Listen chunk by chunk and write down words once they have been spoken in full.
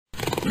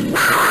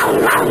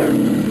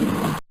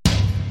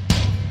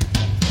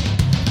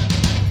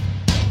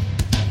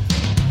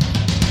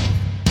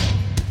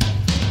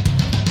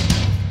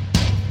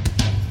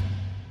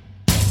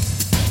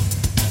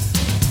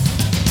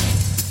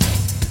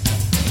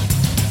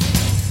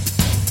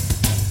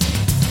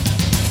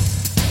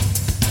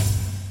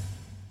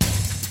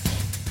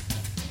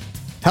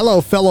Hello,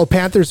 fellow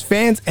Panthers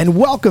fans, and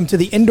welcome to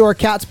the Indoor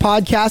Cats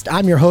podcast.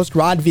 I'm your host,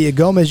 Rod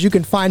Villagomez. You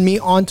can find me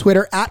on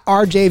Twitter at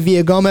RJ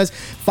Villagomez.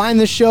 Find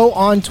the show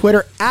on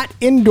Twitter at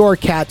Indoor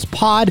Cats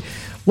Pod.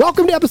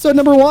 Welcome to episode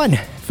number 1,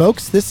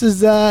 folks. This is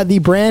the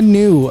brand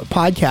new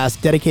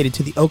podcast dedicated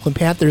to the Oakland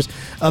Panthers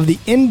of the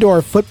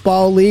Indoor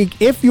Football League.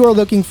 If you are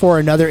looking for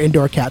another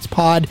Indoor Cats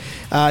pod,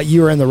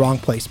 you are in the wrong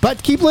place.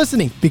 But keep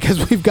listening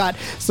because we've got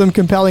some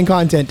compelling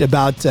content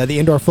about the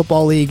Indoor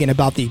Football League and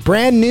about the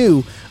brand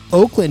new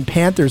Oakland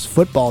Panthers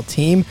football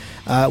team.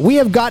 We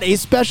have got a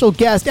special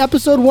guest,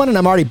 episode 1, and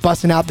I'm already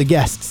busting out the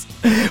guests.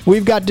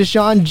 We've got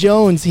Deshaun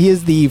Jones. He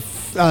is the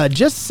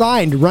just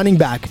signed running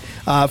back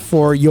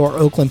for your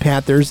Oakland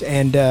Panthers,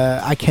 and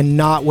I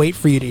cannot wait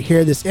for you to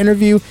hear this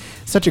interview.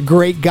 Such a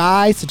great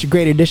guy, such a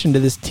great addition to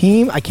this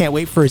team. I can't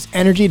wait for his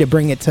energy to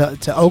bring it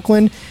to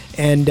Oakland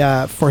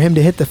and for him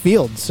to hit the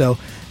field. So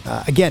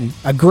again,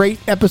 a great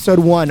episode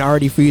 1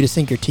 already for you to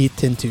sink your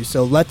teeth into.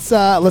 So let's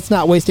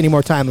not waste any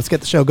more time. Let's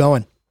get the show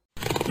going.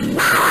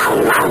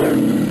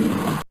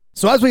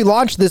 So as we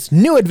launch this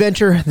new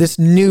adventure, this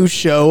new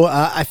show,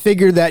 I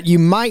figured that you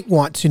might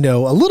want to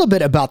know a little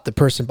bit about the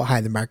person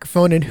behind the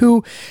microphone and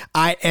who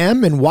I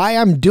am and why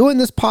I'm doing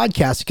this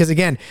podcast. Because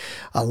again,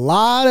 a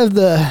lot of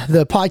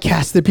the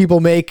podcasts that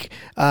people make,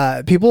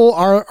 people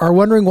are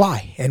wondering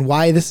why and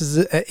why this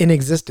is in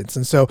existence.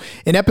 And so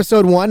in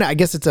episode 1, I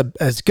guess it's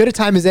as good a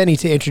time as any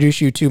to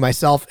introduce you to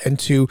myself and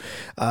to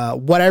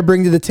what I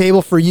bring to the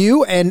table for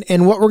you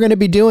and what we're going to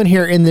be doing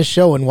here in this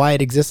show and why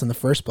it exists in the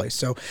first place.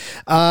 So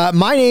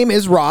my name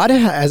is Rod,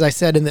 as I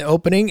said in the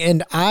opening,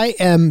 and I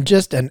am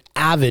just an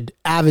avid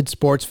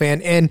sports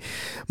fan. And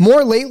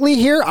more lately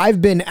here,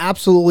 I've been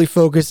absolutely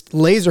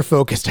laser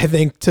focused, I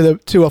think,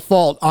 to a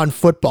fault on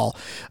football.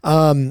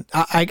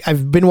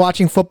 I've been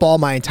watching football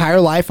my entire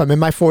life. I'm in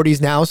my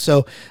 40s now,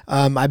 so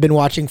I've been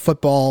watching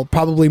football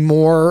probably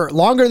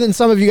longer than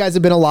some of you guys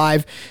have been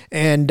alive,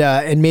 and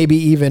maybe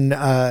even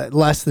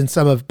less than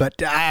some of.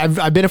 But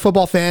I've been a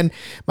football fan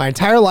my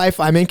entire life.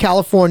 I'm in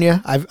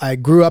California. I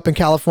grew up in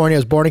California. I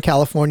was born in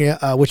California,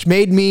 which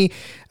made me,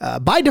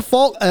 by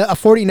default, a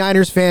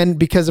 49ers fan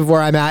because of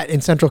where I'm at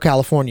in Central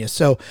California.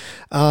 So,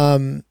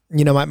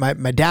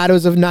 my dad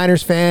was a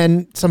Niners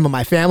fan. Some of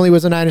my family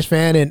was a Niners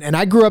fan. And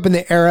I grew up in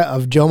the era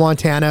of Joe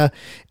Montana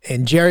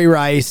and Jerry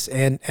Rice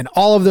and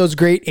all of those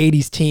great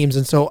 80s teams.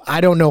 And so I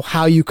don't know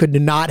how you could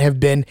not have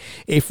been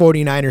a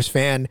 49ers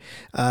fan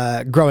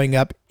growing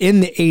up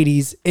in the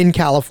 80s in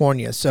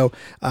California. So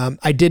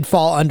I did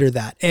fall under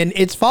that. And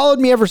it's followed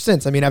me ever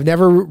since. I mean, I've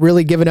never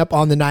really given up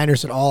on the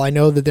Niners at all. I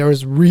know that there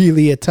was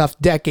really a tough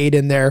decade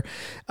in there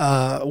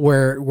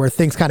where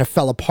things kind of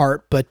fell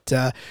apart. But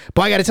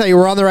boy, I got to tell you,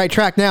 we're on the right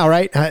track now,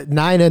 right?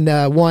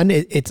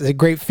 9-1. It's a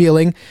great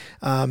feeling.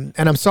 And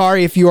I'm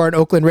sorry if you are an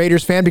Oakland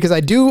Raiders fan, because I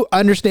do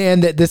understand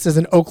that this is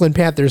an Oakland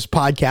Panthers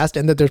podcast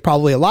and that there's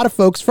probably a lot of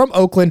folks from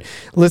Oakland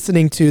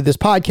listening to this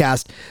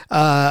podcast.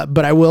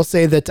 But I will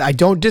say that I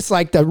don't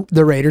dislike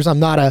the Raiders. I'm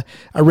not a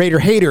Raider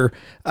hater,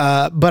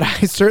 but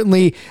I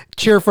certainly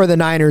cheer for the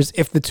Niners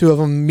if the two of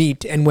them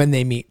meet and when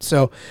they meet.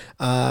 So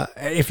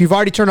if you've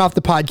already turned off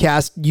the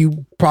podcast,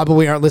 you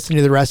probably aren't listening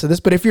to the rest of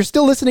this. But if you're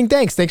still listening,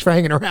 thanks for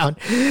hanging around.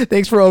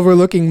 Thanks for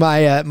overlooking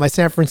my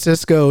San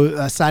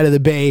Francisco side of the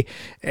Bay,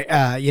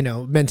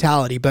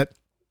 mentality. But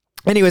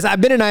anyways, I've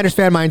been a Niners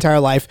fan my entire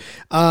life.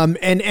 And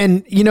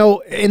in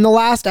the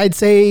last, I'd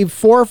say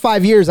 4 or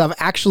 5 years, I've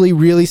actually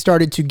really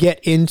started to get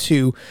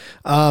into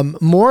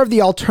more of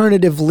the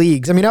alternative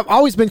leagues. I mean, I've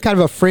always been kind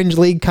of a fringe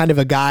league kind of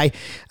a guy.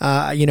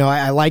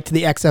 I liked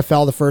the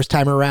XFL the first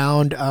time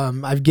around.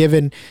 I've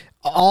given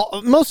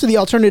most of the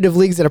alternative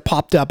leagues that have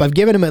popped up, I've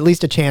given them at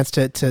least a chance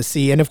to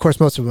see, and of course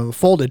most of them have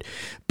folded.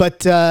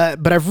 But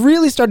I've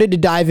really started to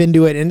dive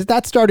into it, and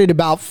that started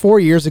about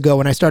 4 years ago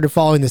when I started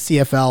following the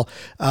CFL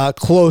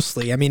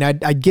closely. I mean,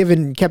 I'd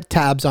kept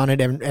tabs on it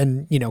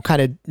and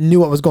kind of knew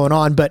what was going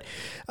on, but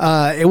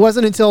it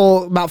wasn't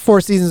until about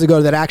 4 seasons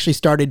ago that I actually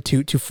started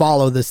to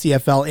follow the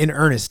CFL in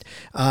earnest.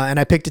 And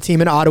I picked a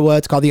team in Ottawa.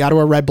 It's called the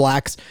Ottawa Red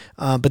Blacks,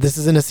 but this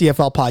isn't a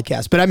CFL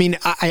podcast. But I mean,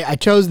 I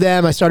chose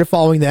them. I started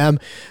following them.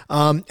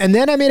 And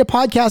then I made a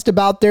podcast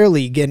about their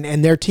league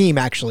and their team,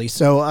 actually.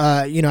 So,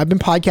 I've been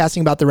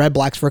podcasting about the Red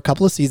Blacks for a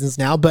couple of seasons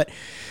now, but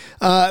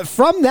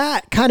from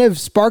that kind of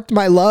sparked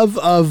my love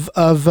of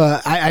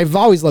I've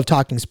always loved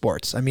talking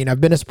sports. I mean,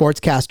 I've been a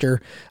sportscaster,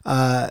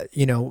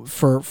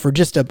 for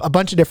just a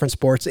bunch of different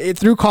sports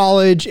through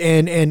college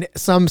and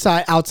some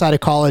side outside of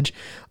college.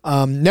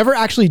 Never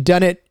actually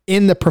done it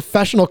in the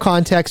professional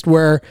context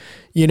where,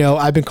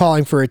 I've been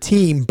calling for a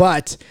team,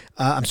 but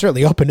I'm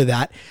certainly open to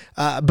that.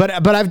 But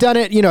I've done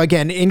it,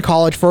 again, in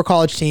college, for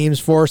college teams,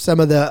 for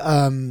some of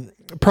the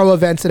pro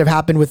events that have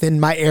happened within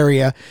my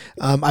area.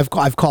 I've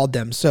called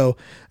them. So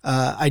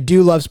I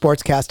do love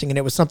sportscasting, and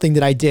it was something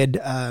that I did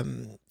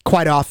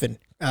quite often.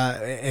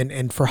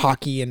 And for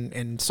hockey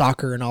and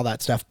soccer and all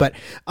that stuff. But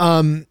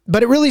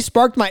it really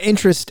sparked my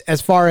interest as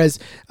far as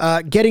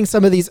getting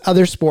some of these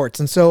other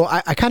sports. And so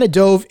I kind of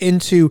dove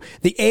into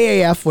the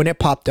AAF when it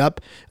popped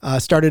up,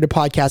 started a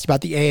podcast about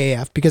the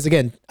AAF because,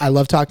 again, I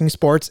love talking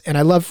sports and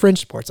I love fringe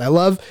sports. I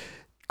love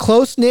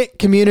close-knit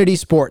community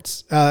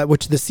sports,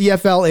 which the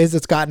CFL is.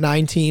 It's got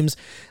 9 teams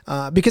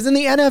because in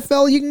the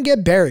NFL, you can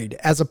get buried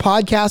as a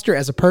podcaster,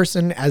 as a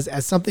person, as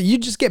something. You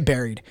just get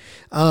buried.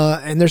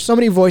 And there's so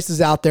many voices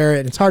out there,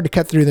 and it's hard to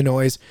cut through the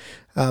noise.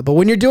 But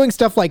when you're doing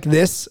stuff like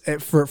this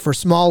for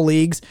small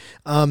leagues,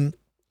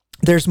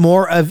 there's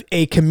more of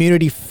a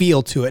community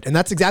feel to it. And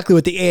that's exactly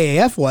what the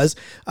AAF was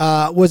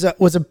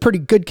a pretty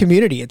good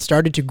community. It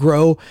started to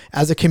grow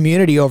as a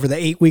community over the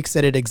 8 weeks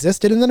that it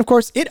existed. And then, of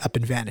course, it up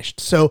and vanished.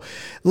 So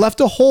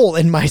left a hole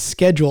in my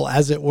schedule,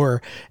 as it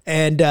were.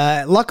 And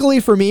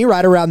luckily for me,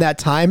 right around that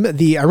time,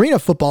 the Arena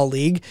Football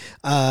League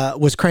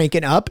was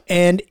cranking up.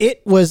 And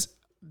it was,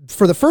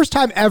 for the first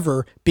time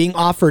ever, being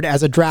offered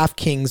as a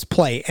DraftKings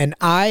play. And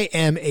I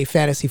am a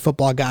fantasy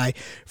football guy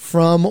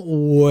from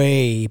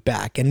way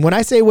back. And when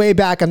I say way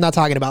back, I'm not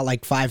talking about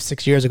like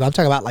 5-6 years ago. I'm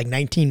talking about like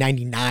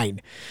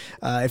 1999.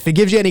 If it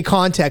gives you any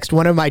context,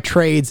 one of my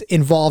trades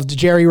involved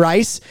Jerry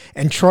Rice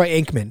and Troy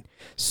Aikman.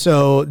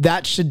 So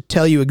that should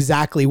tell you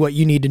exactly what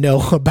you need to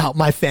know about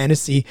my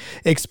fantasy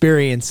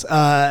experience.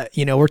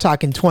 We're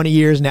talking 20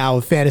 years now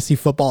of fantasy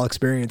football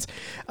experience.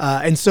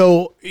 And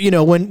so,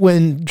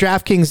 when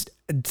DraftKings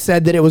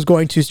said that it was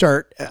going to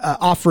start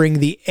offering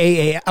the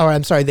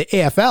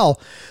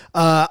AFL,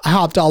 I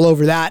hopped all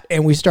over that,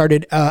 and we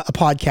started a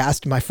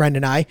podcast, my friend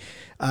and I,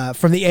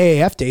 from the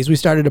AAF days. We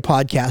started a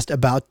podcast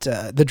about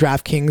the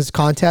DraftKings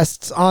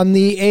contests on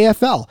the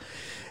AFL.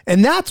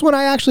 And that's when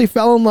I actually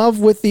fell in love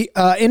with the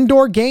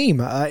indoor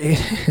game.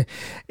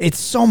 It's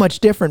so much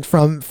different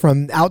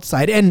from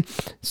outside. And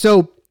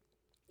so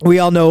we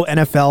all know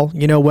NFL,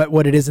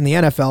 what it is in the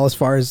NFL as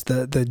far as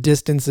the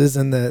distances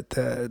and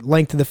the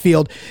length of the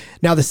field.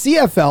 Now the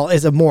CFL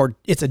is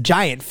it's a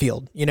giant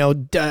field.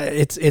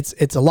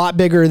 It's a lot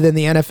bigger than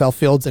the NFL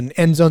fields, and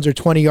end zones are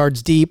 20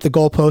 yards deep. The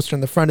goalposts are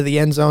in the front of the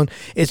end zone.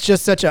 It's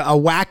just such a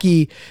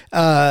wacky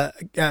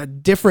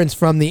difference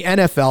from the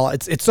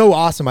NFL. It's so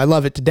awesome. I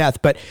love it to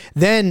death. But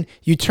then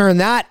you turn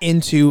that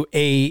into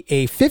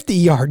a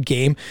 50-yard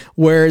game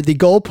where the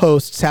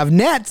goalposts have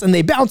nets and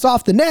they bounce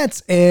off the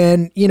nets,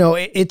 and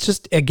it's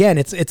just, again,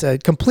 it's a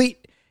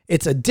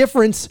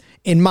difference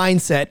in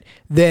mindset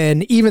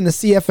than even the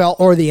CFL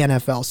or the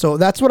NFL. So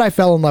that's what I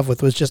fell in love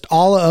with, was just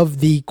all of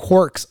the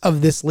quirks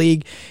of this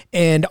league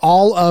and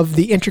all of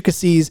the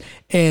intricacies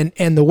and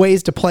the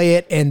ways to play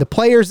it and the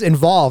players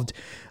involved.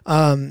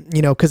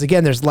 Because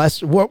again, there's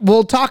less.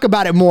 We'll talk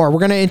about it more. We're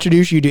going to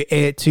introduce you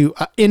to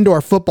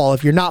indoor football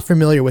if you're not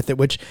familiar with it.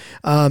 Which,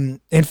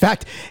 in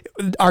fact,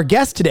 our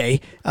guest today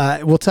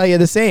will tell you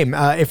the same.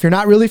 If you're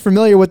not really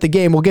familiar with the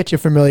game, we'll get you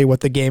familiar with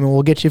the game, and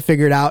we'll get you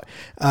figured out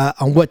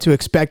on what to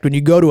expect when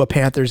you go to a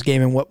Panthers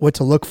game and what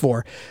to look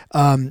for.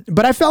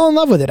 But I fell in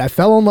love with it. I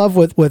fell in love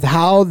with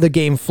how the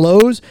game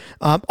flows.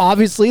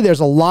 Obviously, there's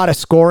a lot of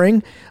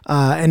scoring,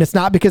 and it's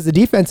not because the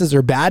defenses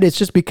are bad. It's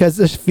just because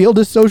this field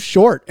is so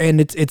short, and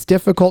it's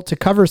difficult to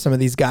cover some of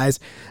these guys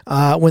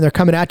when they're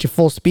coming at you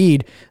full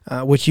speed,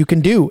 which you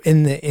can do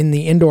in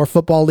the indoor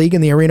football league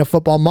and the arena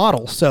football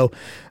model. So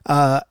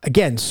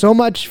again, so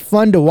much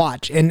fun to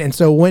watch. And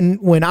so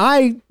when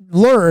I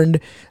learned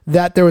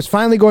that there was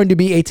finally going to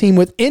be a team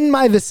within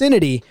my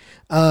vicinity,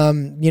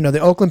 the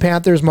Oakland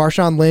Panthers,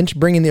 Marshawn Lynch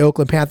bringing the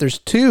Oakland Panthers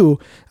to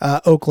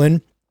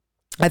Oakland,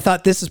 I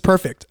thought this is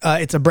perfect.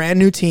 It's a brand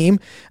new team.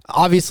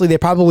 Obviously, they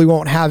probably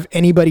won't have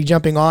anybody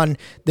jumping on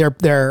their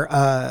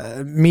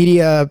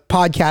media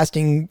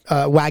podcasting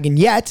wagon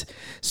yet.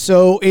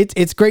 So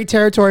it's great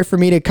territory for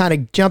me to kind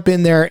of jump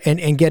in there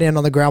and get in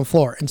on the ground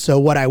floor. And so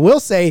what I will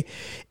say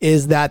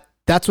is that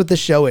that's what this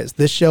show is.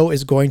 This show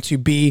is going to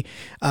be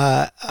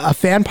a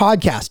fan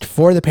podcast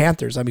for the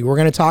Panthers. I mean, we're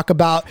going to talk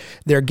about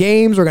their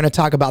games. We're going to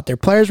talk about their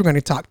players. We're going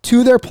to talk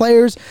to their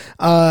players.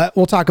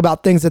 We'll talk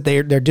about things that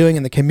they're doing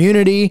in the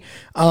community.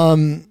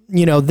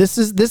 This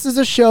is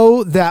a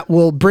show that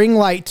will bring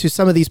light to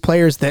some of these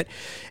players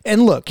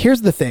and look,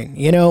 here's the thing,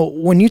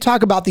 when you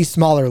talk about these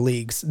smaller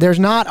leagues, there's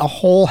not a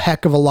whole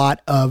heck of a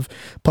lot of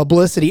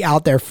publicity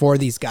out there for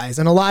these guys.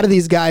 And a lot of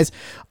these guys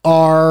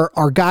are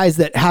guys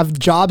that have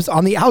jobs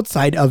on the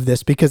outside of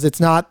this because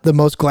it's not the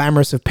most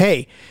glamorous of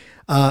pay.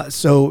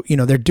 So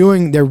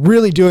they're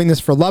really doing this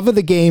for love of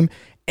the game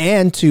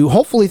and to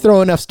hopefully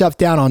throw enough stuff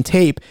down on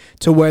tape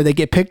to where they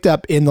get picked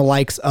up in the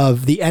likes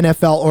of the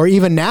NFL or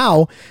even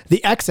now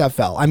the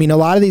XFL. I mean, a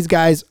lot of these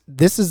guys,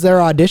 this is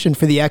their audition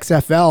for the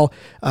XFL.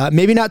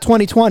 Maybe not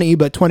 2020,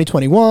 but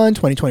 2021,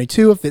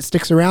 2022, if it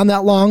sticks around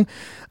that long.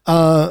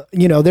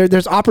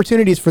 There's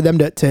opportunities for them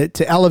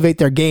to elevate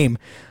their game.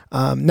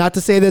 Not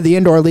to say that the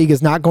indoor league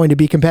is not going to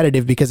be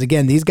competitive because,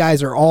 again, these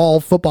guys are all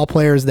football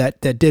players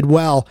that did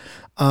well.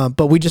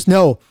 But we just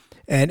know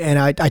And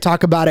I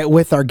talk about it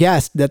with our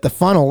guest that the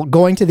funnel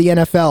going to the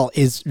NFL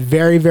is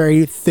very,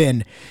 very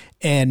thin,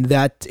 and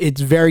that it's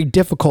very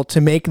difficult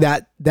to make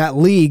that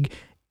league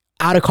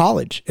out of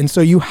college. And so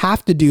you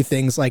have to do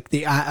things like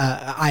the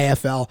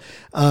IFL,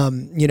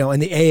 and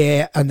the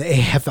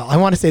AFL. I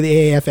want to say the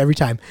AAF every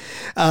time,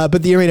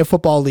 but the Arena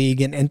Football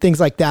League and things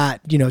like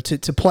that,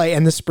 to play,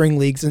 and the spring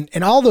leagues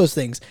and all those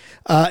things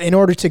in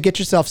order to get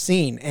yourself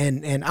seen.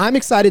 And I'm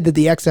excited that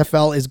the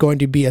XFL is going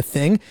to be a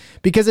thing,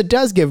 because it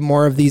does give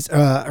more of these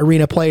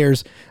arena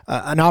players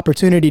an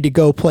opportunity to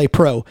go play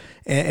pro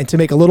and to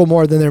make a little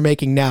more than they're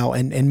making now,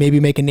 and maybe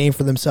make a name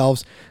for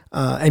themselves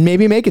and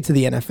maybe make it to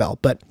the NFL.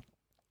 But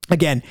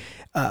again,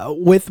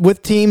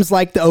 with teams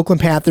like the Oakland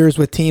Panthers,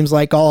 with teams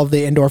like all of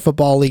the indoor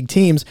football league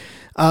teams,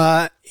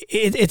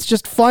 it's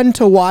just fun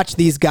to watch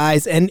these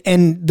guys. And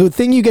the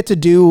thing you get to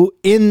do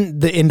in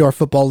the indoor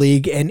football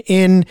league and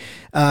in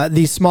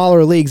these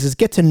smaller leagues is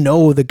get to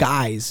know the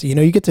guys.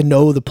 You get to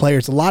know the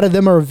players. A lot of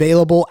them are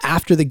available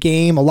after the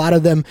game. A lot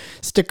of them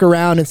stick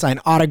around and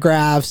sign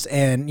autographs,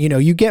 and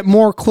you get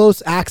more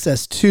close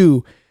access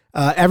to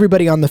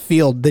everybody on the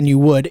field than you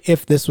would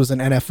if this was an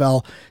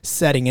NFL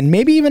setting, and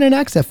maybe even an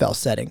XFL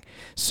setting.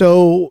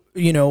 So,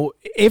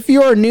 if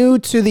you're new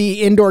to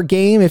the indoor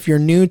game, if you're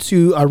new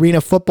to arena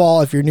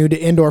football, if you're new to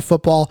indoor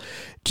football,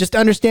 just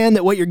understand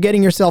that what you're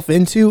getting yourself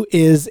into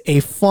is a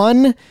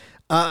fun,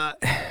 and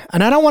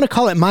I don't want to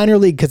call it minor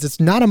league, because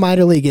it's not a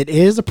minor league. It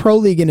is a pro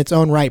league in its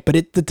own right,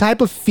 but the type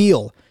of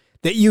feel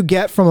that you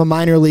get from a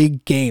minor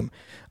league game.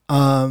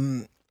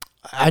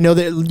 I know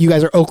that you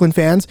guys are Oakland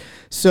fans,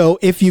 so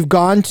if you've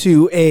gone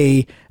to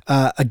a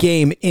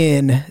game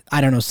in,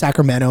 I don't know,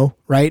 Sacramento,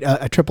 right?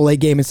 A AAA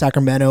game in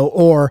Sacramento,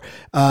 or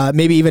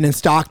maybe even in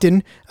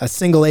Stockton, a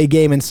single A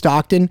game in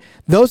Stockton,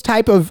 those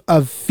type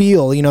of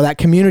feel, that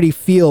community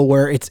feel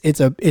where it's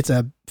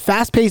a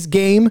fast-paced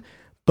game,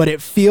 but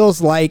it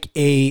feels like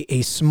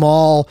a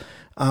small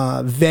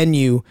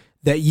venue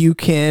that you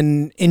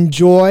can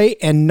enjoy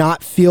and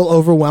not feel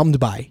overwhelmed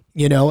by,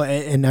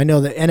 and I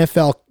know the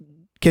NFL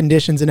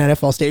conditions in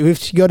NFL state. We have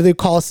to go to the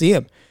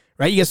Coliseum,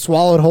 right? You get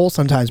swallowed whole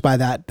sometimes by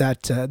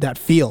that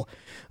feel.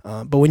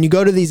 But when you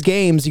go to these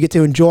games, you get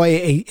to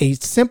enjoy a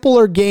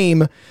simpler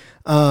game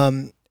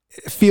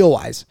feel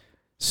wise.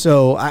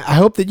 So I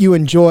hope that you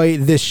enjoy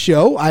this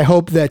show. I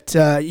hope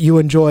that you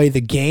enjoy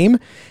the game,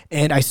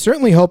 and I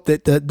certainly hope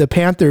that the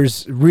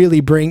Panthers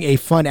really bring a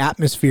fun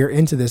atmosphere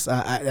into this.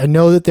 I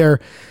know that they're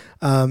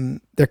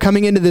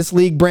coming into this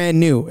league brand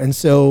new, and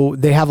so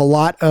they have a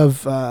lot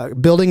of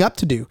building up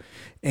to do.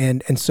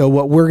 And so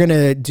what we're going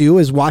to do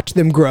is watch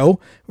them grow.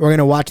 We're going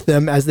to watch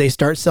them as they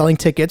start selling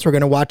tickets. We're going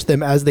to watch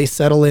them as they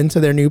settle into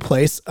their new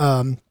place.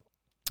 And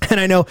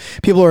I know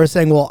people are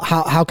saying, well,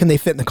 how can they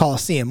fit in the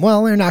Coliseum?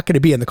 Well, they're not going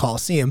to be in the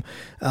Coliseum.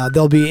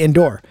 They'll be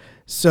indoor.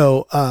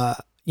 So,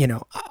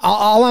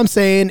 all I'm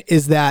saying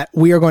is that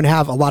we are going to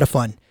have a lot of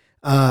fun.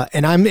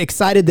 And I'm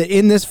excited that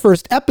in this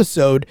first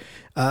episode,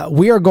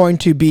 we are going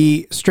to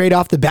be straight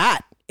off the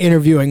bat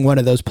interviewing one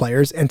of those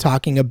players and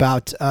talking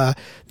about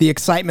the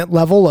excitement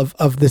level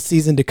of the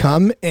season to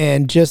come,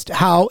 and just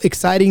how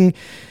exciting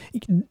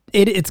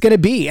it's going to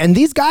be. And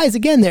these guys,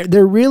 again,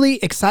 they're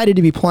really excited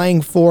to be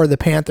playing for the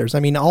Panthers.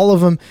 I mean, all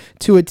of them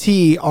to a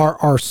T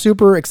are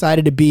super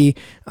excited to be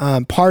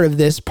part of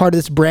this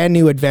brand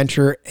new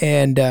adventure.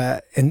 And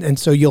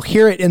so you'll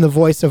hear it in the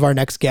voice of our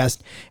next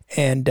guest,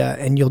 and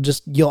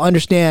you'll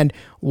understand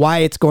why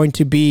it's going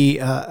to be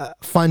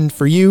fun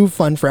for you,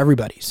 fun for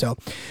everybody. So,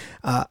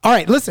 all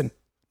right, listen,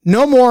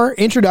 no more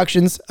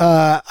introductions.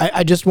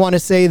 I just want to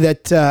say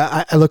that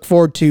I look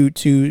forward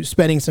to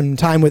spending some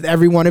time with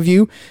every one of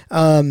you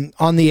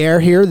on the air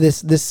here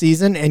this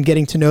season, and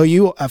getting to know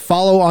you.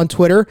 Follow on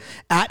Twitter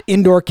at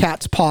Indoor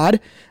Cats Pod.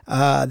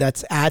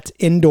 That's at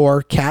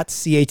Indoor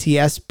Cats,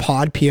 CATS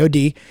Pod,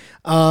 POD.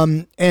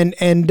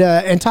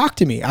 And talk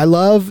to me. I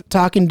love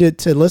talking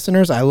to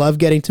listeners. I love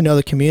getting to know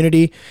the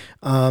community.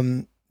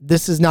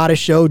 This is not a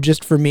show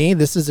just for me.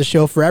 This is a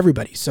show for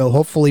everybody. So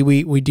hopefully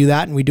we do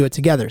that, and we do it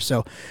together.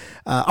 So,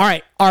 all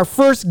right. Our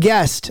first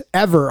guest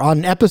ever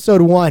on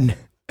episode 1.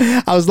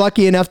 I was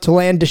lucky enough to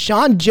land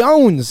Deshaun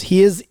Jones.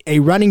 He is a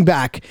running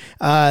back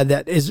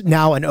that is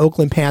now an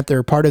Oakland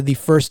Panther, part of the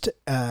first,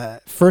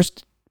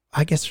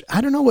 I guess,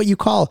 I don't know what you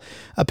call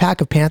a pack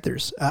of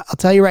Panthers. I'll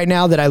tell you right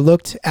now that I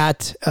looked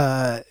at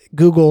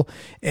Google,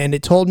 and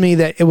it told me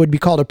that it would be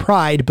called a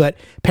pride, but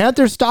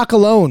Panthers stock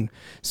alone.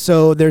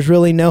 So there's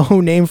really no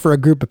name for a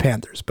group of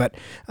Panthers, but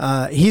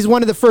he's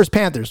one of the first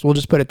Panthers. We'll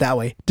just put it that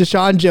way.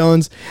 Deshaun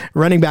Jones,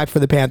 running back for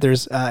the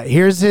Panthers.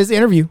 Here's his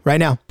interview right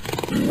now.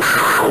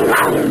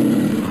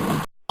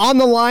 On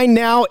the line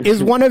now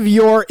is one of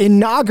your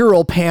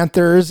inaugural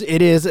Panthers.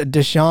 It is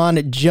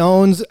Deshaun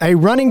Jones, a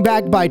running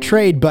back by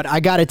trade, but I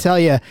got to tell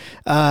you,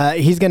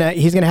 he's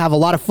gonna have a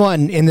lot of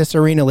fun in this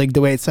arena league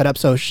the way it's set up.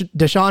 So,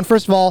 Deshaun,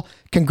 first of all,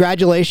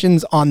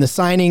 congratulations on the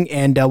signing,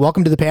 and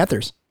welcome to the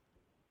Panthers.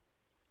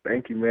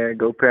 Thank you, man.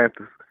 Go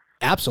Panthers.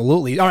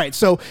 Absolutely. All right.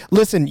 So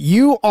listen,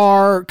 you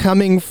are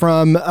coming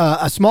from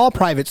a small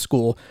private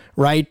school,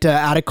 right,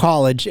 out of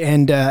college,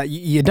 and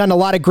you've done a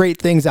lot of great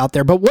things out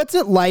there. But what's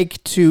it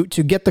like to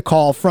get the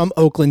call from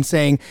Oakland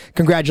saying,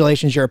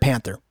 congratulations, you're a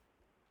Panther?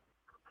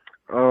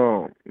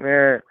 Oh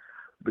man,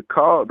 the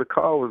call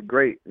was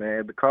great,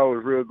 man. The call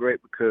was real great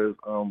because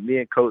me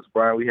and Coach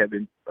Brian, we had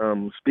been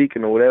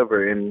speaking or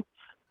whatever, and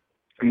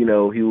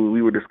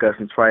we were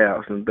discussing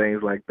tryouts and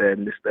things like that,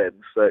 and this, that,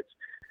 and such,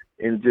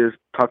 and just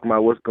talking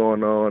about what's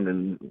going on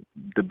and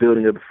the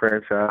building of the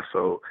franchise.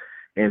 So,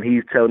 and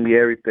he's telling me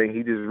everything.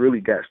 He just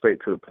really got straight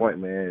to the point,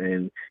 man,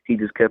 and he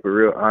just kept it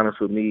real honest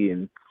with me,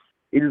 and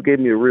it just gave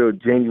me a real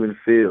genuine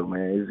feel,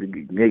 man.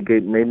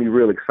 Made me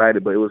real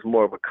excited, but it was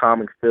more of a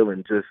calming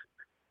feeling, just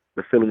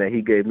the feeling that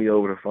he gave me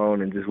over the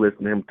phone, and just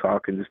listening to him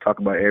talk and just talk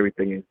about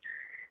everything, and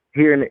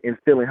hearing and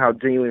feeling how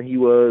genuine he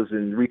was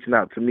and reaching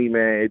out to me,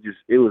 man.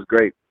 It was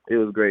great. It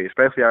was great,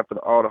 especially after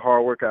all the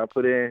hard work I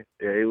put in.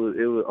 Yeah, it was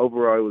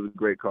overall it was a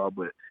great call,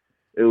 but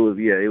it was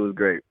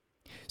great.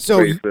 So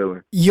great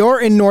feeling. You're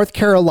in North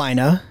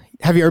Carolina.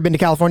 Have you ever been to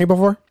California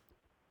before?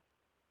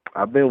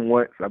 I've been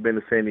once. I've been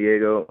to San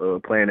Diego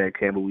playing at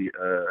Campbell.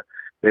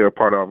 They were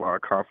part of our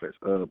conference.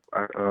 I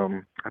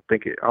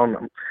think I don't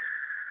know.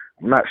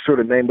 I'm not sure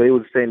the name, but it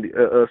was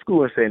a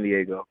school in San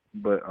Diego.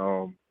 But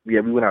we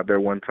went out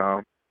there one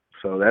time.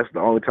 So that's the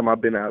only time I've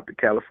been out to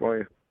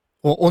California.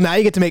 Well, now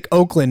you get to make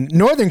Oakland,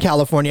 Northern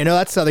California. I know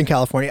that's Southern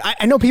California.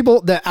 I know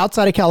people that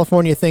outside of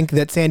California think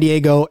that San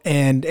Diego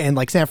and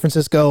like San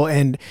Francisco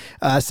and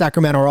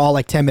Sacramento are all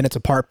like 10 minutes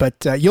apart, but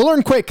you'll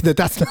learn quick that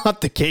that's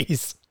not the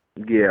case.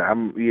 I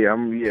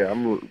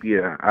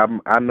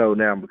know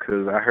now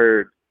because I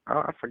heard,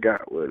 I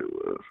forgot what it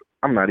was.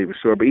 I'm not even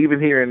sure, but even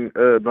here in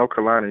North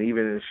Carolina, and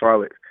even in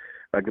Charlotte,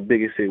 like the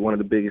biggest city, one of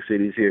the biggest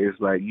cities here, is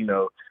like,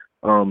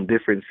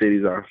 different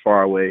cities are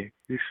far away.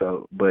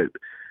 So, but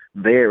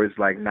there is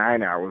like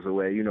 9 hours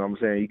away. You know what I'm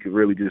saying? You could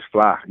really just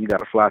fly. You got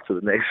to fly to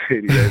the next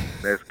city.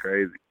 That's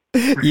crazy.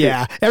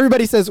 Yeah.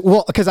 Everybody says,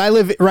 well, because I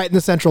live right in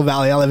the Central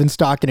Valley. I live in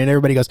Stockton, and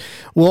everybody goes,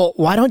 well,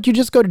 why don't you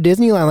just go to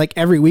Disneyland like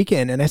every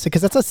weekend? And I said,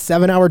 because that's a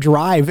 7-hour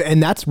drive,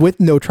 and that's with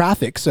no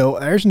traffic. So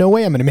there's no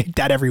way I'm going to make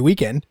that every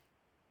weekend.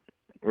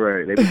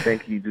 Right. They be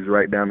thinking you just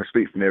right down the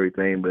street from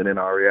everything, but in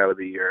all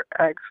reality, you're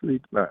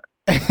actually not.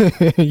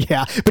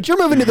 Yeah, but you're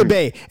moving to the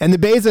Bay, and the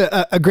Bay is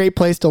a great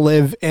place to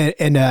live, and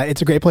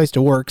it's a great place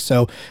to work.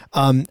 So,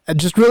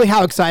 just really,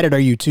 how excited are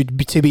you to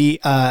be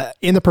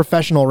in the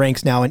professional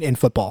ranks now in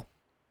football?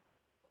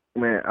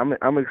 Man,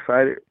 I'm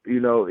excited.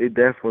 It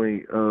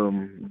definitely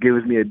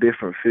gives me a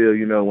different feel.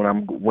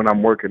 When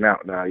I'm working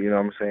out now. You know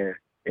what I'm saying?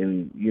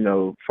 And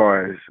as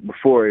far as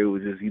before, it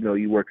was just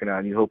you working out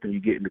and you hoping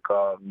you get in the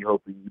car and you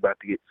hoping you about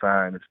to get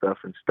signed and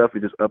stuff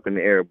is just up in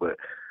the air. But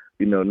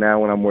now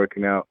when I'm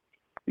working out,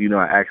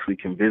 I actually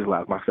can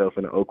visualize myself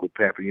in an Oakland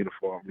Panther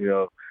uniform,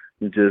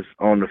 just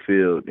on the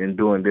field and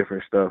doing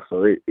different stuff.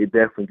 So it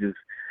definitely just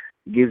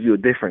gives you a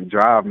different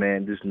drive,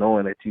 man, just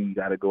knowing that you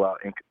got to go out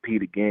and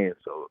compete again.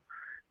 So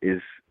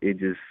it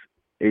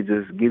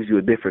just gives you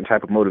a different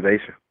type of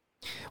motivation.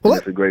 Well,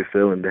 it's a great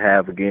feeling to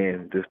have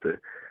again, just to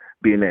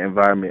be in that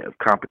environment of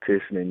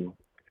competition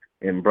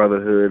and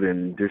brotherhood,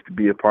 and just to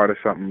be a part of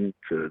something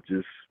to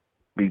just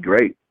be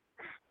great.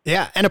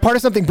 Yeah, and a part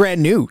of something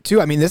brand new too.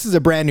 I mean, this is a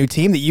brand new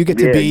team that you get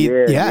to be.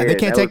 Yeah, they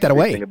can't take that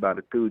away. Thing about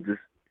it too, just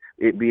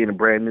it being a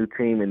brand new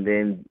team, and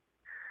then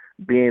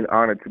being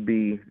honored to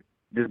be,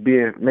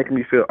 making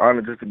me feel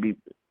honored just to be,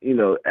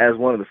 as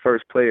one of the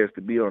first players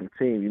to be on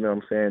the team. You know what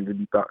I'm saying? To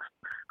be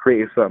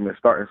creating something and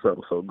starting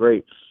something so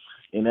great,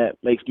 and that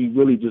makes me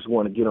really just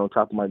want to get on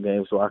top of my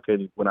game, so I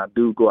can, when I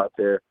do go out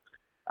there,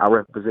 I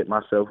represent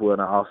myself well,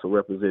 and I also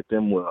represent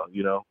them well.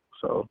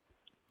 So.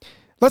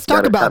 Let's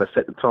talk about try to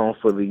set the tone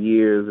for the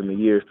years and the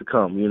years to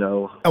come,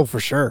 Oh, for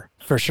sure.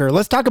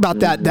 Let's talk about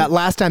that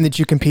last time that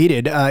you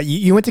competed.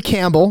 You went to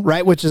Campbell,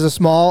 right, which is a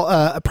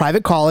small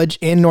private college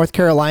in North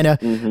Carolina.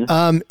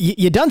 Mm-hmm.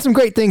 You've done some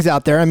great things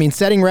out there. I mean,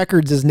 setting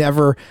records is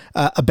never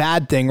a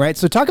bad thing, right?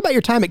 So talk about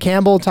your time at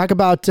Campbell. Talk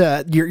about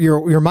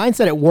your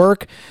mindset at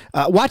work.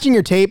 Watching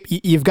your tape,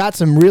 you've got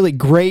some really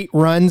great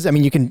runs. I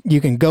mean,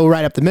 you can go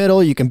right up the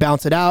middle. You can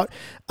bounce it out.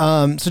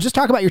 So just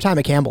talk about your time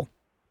at Campbell.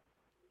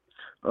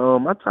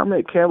 My time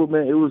at Campbell,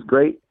 man, it was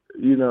great.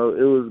 It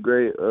was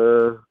great,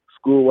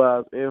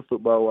 school-wise and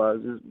football-wise.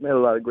 Just met a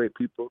lot of great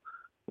people.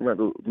 Met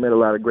a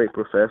lot of great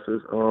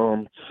professors.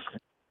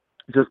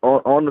 Just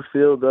on the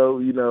field,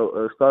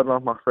 though, starting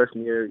off my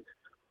freshman year,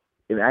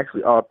 and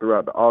actually all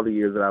throughout all the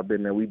years that I've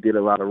been there, we did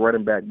a lot of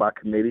running back by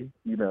committee,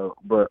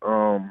 But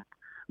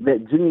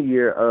that junior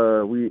year,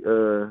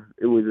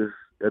 it was just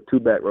a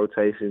two-back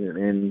rotation,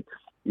 and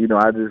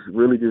I just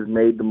really just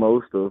made the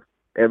most of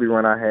every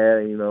run I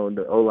had.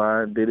 The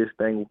O-line did his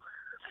thing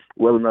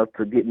well enough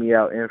to get me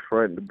out in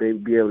front to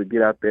be able to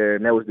get out there.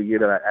 And that was the year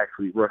that I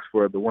actually rushed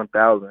for the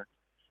 1,000.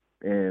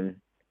 And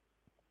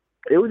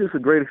it was just a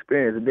great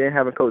experience. And then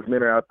having Coach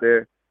Minter out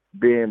there,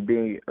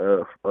 being a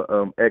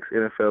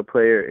ex-NFL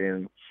player,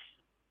 and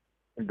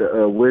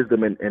the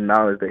wisdom and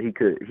knowledge that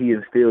he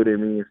instilled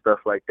in me and stuff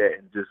like that,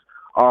 and just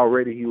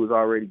he was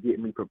already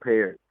getting me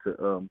prepared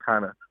to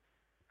kind of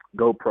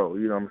go pro.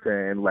 You know what I'm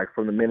saying? Like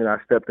from the minute I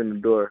stepped in the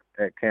door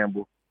at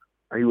Campbell,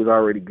 he was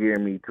already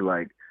gearing me to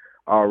like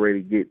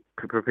already get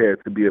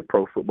prepared to be a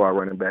pro football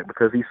running back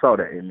because he saw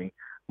that in me.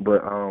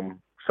 But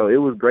so it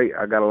was great.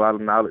 I got a lot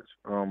of knowledge,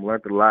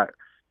 learned a lot.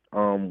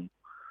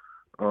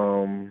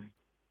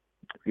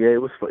 Yeah,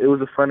 it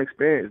was a fun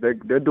experience.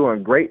 They're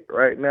doing great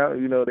right now.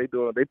 You know, they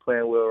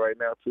playing well right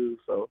now too.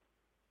 So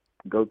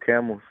go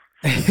Camels.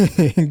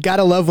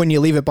 Gotta love when you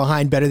leave it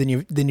behind better than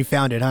you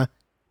found it, huh?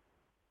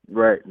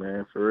 Right,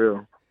 man, for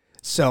real.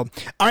 So,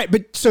 all right,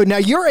 but so now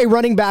you're a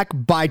running back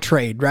by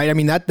trade, right? I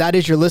mean, that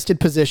is your listed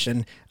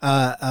position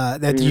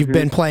that you've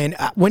been playing.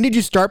 When did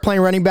you start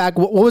playing running back?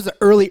 What was the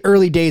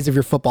early days of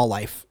your football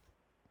life?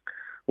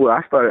 Well, I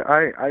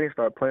didn't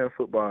start playing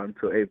football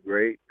until 8th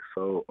grade.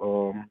 So,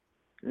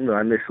 you know,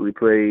 I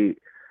initially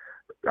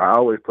I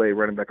always played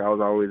running back. I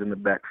was always in the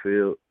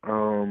backfield.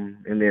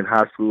 And then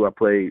high school, I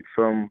played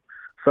some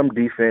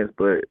defense,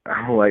 but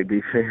I don't like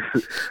defense.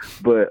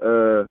 But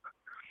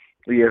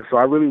yeah, so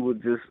I really was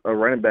just a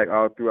running back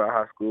all throughout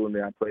high school, and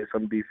then I played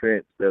some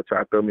defense. They'll try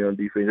to throw me on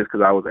defense just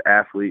because I was an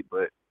athlete,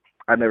 but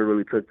I never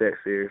really took that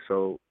serious.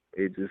 So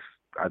I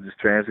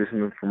just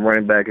transitioned from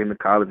running back into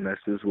college, and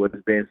that's just what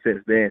it's been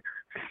since then.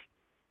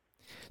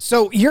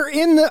 So you're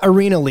in the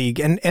Arena League,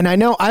 and I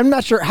know, I'm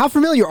not sure, how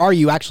familiar are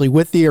you actually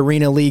with the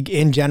Arena League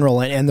in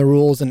general and the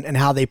rules and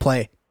how they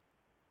play?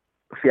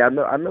 See, I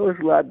know it's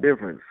a lot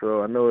different.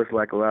 So I know it's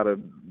like a lot of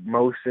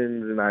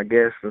motions and I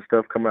guess and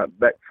stuff come out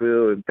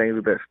backfield and things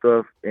of that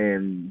stuff.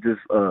 And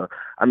just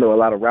I know a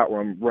lot of route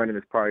running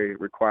is probably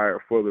required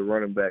for the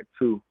running back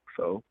too.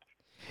 So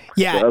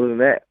yeah. But other than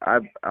that,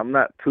 I'm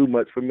not too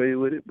much familiar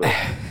with it. But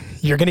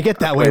you're gonna get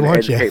that way,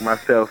 won't you? Educate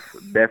myself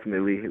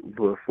definitely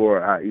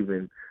before I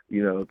even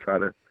try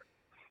to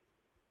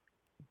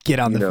get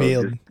on the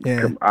field.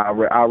 Yeah, I'd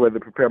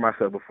rather prepare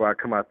myself before I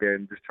come out there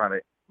and just try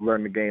to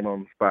learn the game on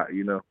the spot.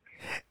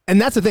 And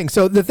that's the thing.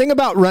 So the thing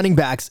about running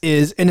backs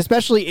is, and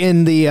especially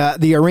in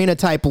the arena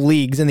type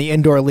leagues and the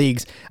indoor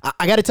leagues,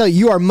 I got to tell you,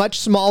 you are much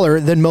smaller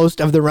than most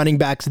of the running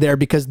backs there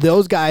because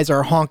those guys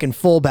are honking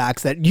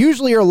fullbacks that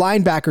usually are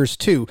linebackers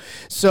too.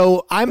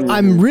 So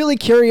I'm really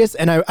curious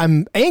and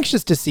I'm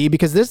anxious to see,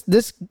 because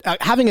this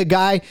having a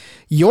guy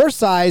your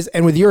size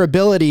and with your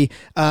ability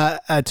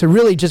to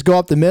really just go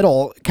up the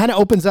middle kind of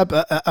opens up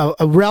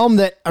a realm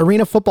that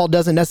arena football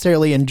doesn't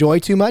necessarily enjoy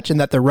too much,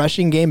 and that the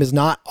rushing game is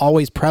not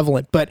always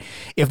prevalent. But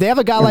if they have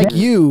a guy like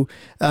you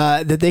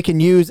that they can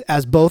use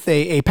as both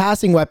a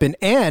passing weapon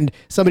and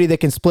somebody that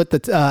can split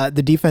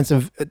the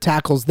defensive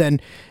tackles, then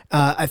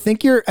I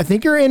think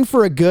you're in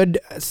for a good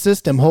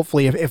system.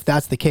 Hopefully, if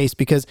that's the case,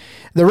 because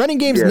the running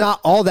game's not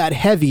all that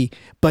heavy,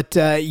 but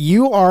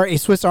you are a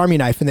Swiss Army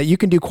knife, and that you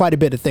can do quite a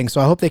bit of things.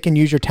 So I hope they can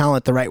use your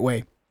talent the right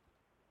way.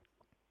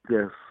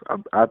 Yes,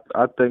 I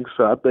think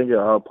so. I think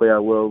it'll all play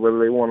out well. Whether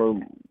they want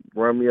to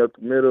run me up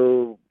the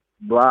middle,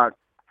 block,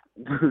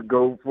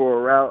 go for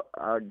a route,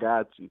 I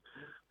got you.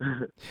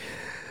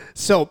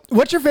 So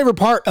what's your favorite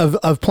part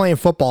of playing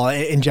football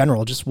in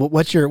general? Just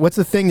what's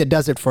the thing that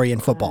does it for you in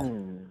football?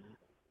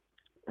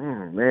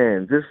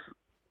 Man, just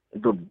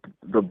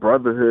the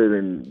brotherhood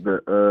and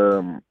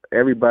the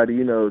everybody,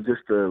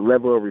 just the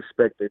level of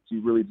respect that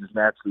you really just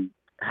naturally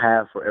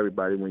have for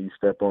everybody when you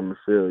step on the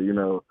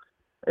field.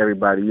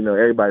 Everybody's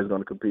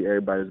going to compete,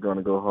 everybody's going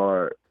to go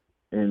hard,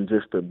 and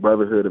just the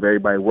brotherhood of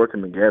everybody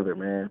working together,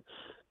 man,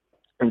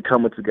 and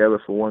coming together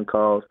for one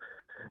cause.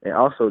 And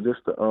also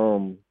just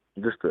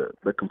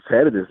the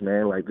competitive,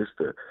 man, like just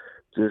the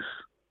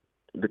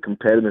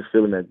competitive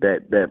feeling that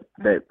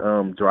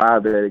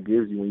drive that it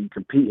gives you when you're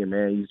competing,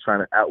 man. You're trying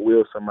to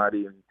outwill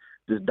somebody and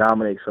just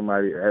dominate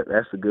somebody.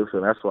 That's a good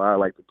feeling. That's why I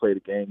like to play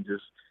the game,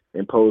 just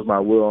impose my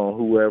will on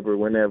whoever,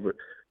 whenever,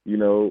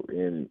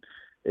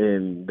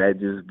 and that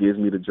just gives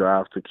me the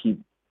drive to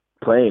keep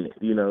playing it.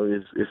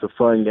 It's a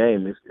fun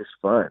game. It's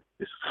fun.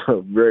 It's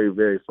a very,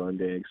 very fun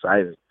game,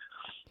 exciting.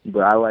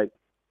 But I like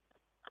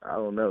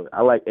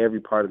every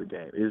part of the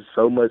game. There's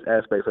so much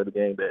aspects of the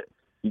game that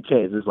you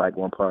can't just like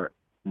one part.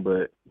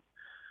 But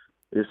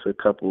it's a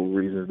couple of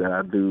reasons that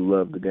I do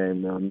love the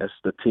game, though. And that's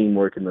the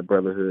teamwork and the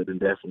brotherhood, and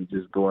definitely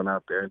just going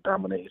out there and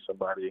dominating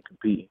somebody and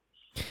competing.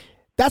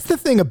 That's the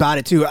thing about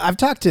it too. I've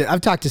talked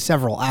to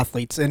several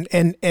athletes, and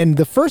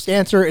the first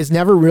answer is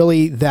never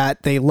really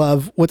that they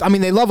love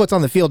they love what's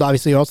on the field,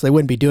 obviously, or else they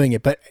wouldn't be doing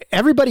it. But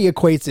everybody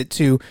equates it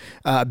to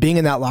being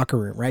in that locker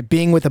room, right?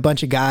 Being with a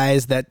bunch of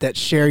guys that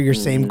share your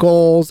same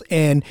goals,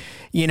 and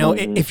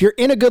if you're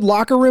in a good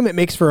locker room, it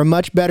makes for a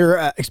much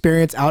better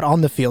experience out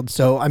on the field.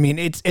 So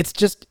it's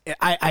just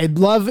I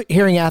love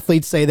hearing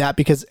athletes say that,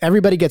 because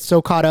everybody gets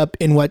so caught up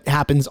in what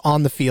happens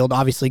on the field,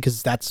 obviously,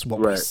 because that's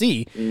what we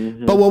see.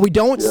 But what we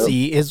don't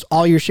see is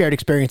all your shared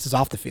experiences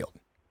off the field.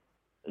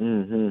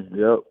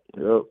 Yep.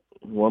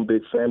 One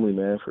big family,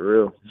 man, for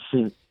real.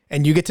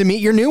 And you get to meet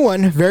your new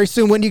one very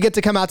soon. When do you get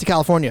to come out to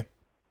California?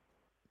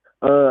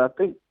 I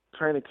think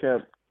training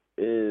camp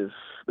is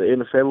the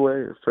end of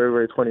February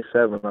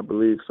 27th, I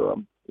believe.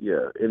 So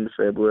end of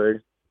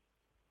February.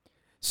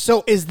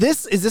 So is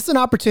this an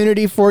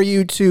opportunity for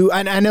you to,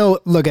 and I know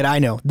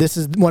this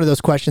is one of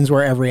those questions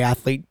where every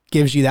athlete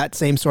gives you that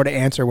same sort of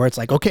answer where it's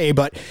like, okay,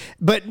 but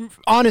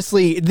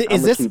honestly, I'm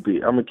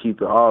gonna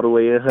keep it all the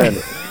way in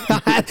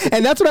 100.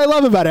 And that's what I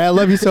love about it. I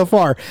love you so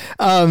far.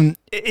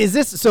 Is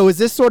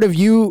this sort of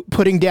you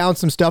putting down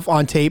some stuff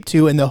on tape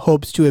too in the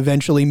hopes to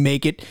eventually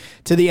make it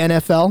to the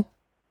NFL?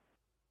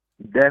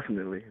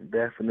 Definitely. This is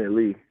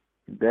definitely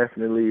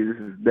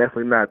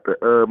not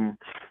the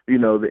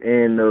the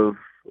end of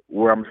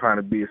where I'm trying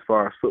to be as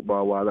far as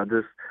football wise. I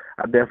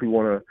definitely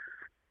want to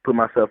put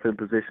myself in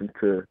position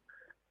to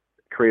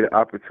create an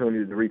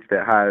opportunity to reach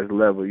that highest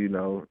level,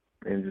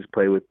 and just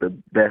play with the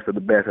best of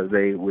the best, as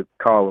they would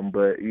call them.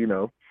 But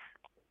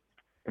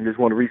I just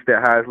want to reach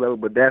that highest level.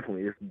 But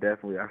definitely,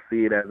 I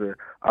see it as an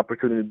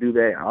opportunity to do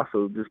that.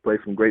 Also, just play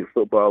some great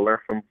football,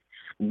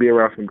 be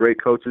around some great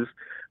coaches,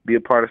 be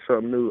a part of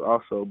something new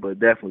also. But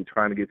definitely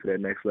trying to get to that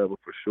next level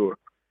for sure.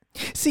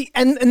 See,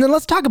 and then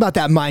let's talk about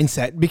that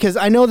mindset, because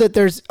I know that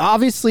there's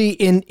obviously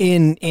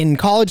in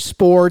college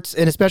sports,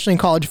 and especially in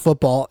college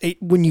football,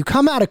 when you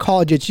come out of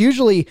college, it's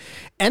usually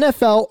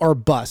NFL or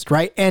bust,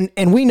 right? And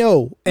we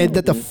know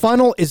that the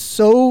funnel is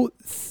so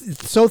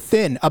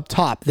thin up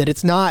top that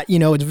it's not,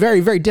 it's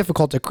very, very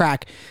difficult to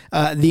crack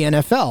the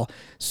NFL.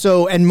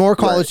 So, and more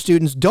college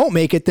students don't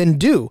make it than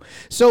do.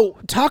 So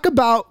talk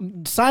about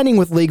signing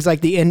with leagues like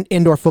the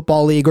Indoor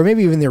Football League, or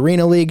maybe even the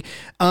Arena League,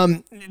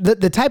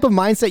 the type of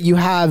mindset you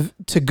have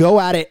to go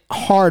at it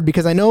hard,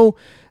 because I know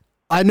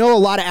a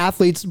lot of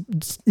athletes,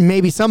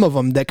 maybe some of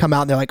them that come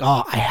out and they're like,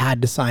 oh, I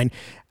had to sign,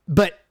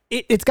 but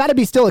it's got to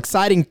be still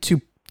exciting to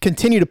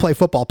continue to play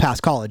football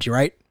past college,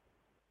 right?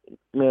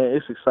 Man,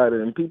 it's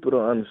exciting, and people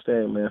don't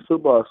understand, man.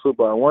 Football is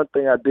football. One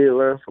thing I did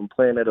learn from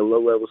playing at a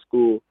low-level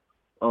school,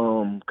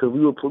 because we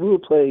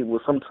would play,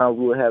 sometimes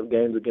we would have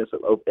games against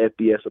an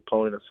FBS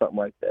opponent or something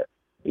like that,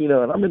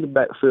 and I'm in the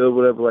backfield,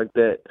 whatever like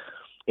that,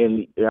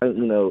 and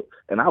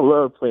and I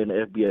love playing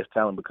the FBS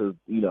talent because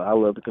I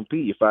love to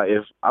compete.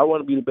 If I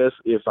want to be the best,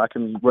 if I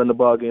can run the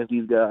ball against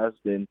these guys,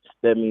 then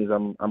that means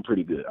I'm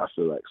pretty good. I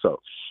feel like so.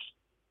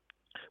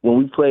 When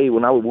we play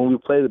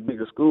the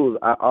bigger schools,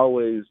 I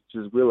always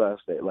just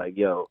realized that, like,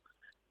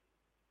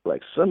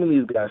 some of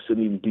these guys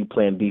shouldn't even be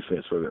playing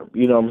defense for them.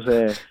 You know what I'm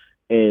saying?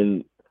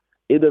 And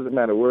it doesn't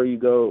matter where you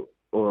go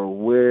or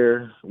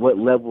what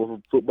level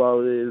of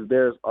football it is.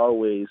 There's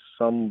always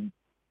some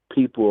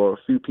people or a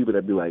few people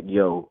that be like,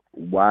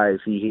 why is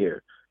he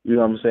here? You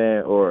know what I'm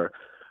saying? Or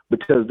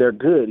because they're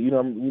good.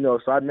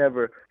 So I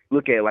never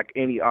look at like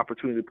any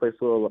opportunity to play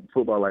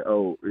football like,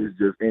 oh, it's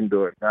just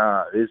indoor.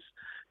 Nah,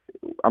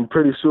 I'm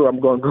pretty sure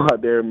I'm going to go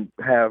out there and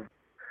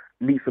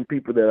meet some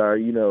people that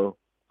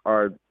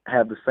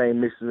have the same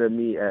mission as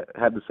me,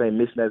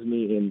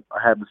 and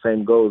have the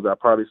same goals. Are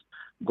probably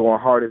going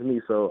hard as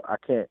me, so I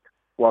can't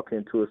walk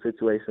into a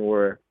situation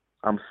where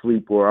I'm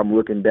asleep or I'm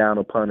looking down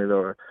upon it,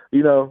 or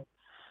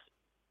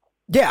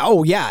Yeah.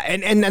 Oh, yeah.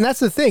 And that's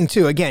the thing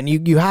too. Again,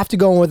 you have to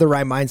go in with the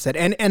right mindset.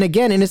 And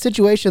again, in a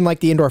situation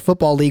like the Indoor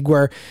Football League,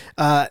 where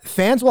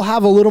fans will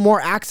have a little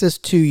more access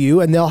to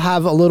you, and they'll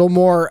have a little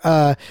more.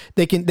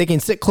 They can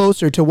sit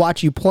closer to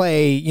watch you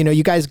play.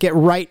 You guys get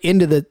right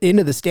into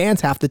the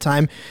stands half the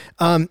time.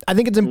 I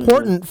think it's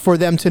important for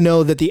them to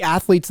know that the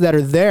athletes that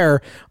are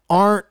there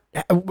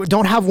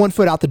don't have one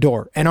foot out the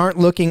door and aren't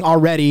looking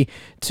already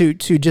to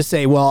just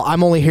say, well,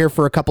 I'm only here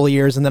for a couple of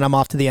years and then I'm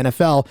off to the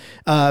NFL,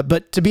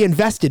 but to be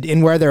invested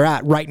in where they're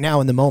at right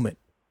now in the moment.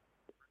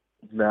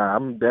 Nah,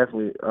 I'm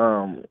definitely,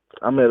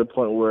 I'm at a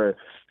point where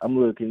I'm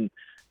looking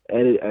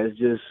at it as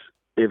just,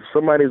 if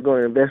somebody's going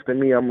to invest in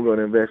me, I'm going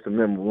to invest in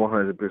them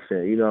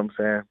 100%. You know what I'm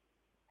saying?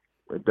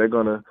 If they're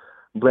going to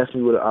bless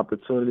me with an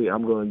opportunity,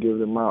 I'm going to give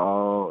them my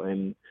all.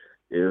 And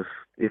if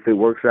it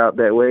works out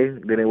that way,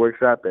 then it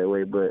works out that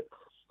way. But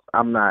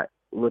I'm not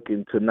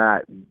looking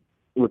like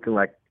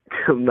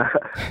I don't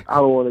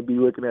want to be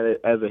looking at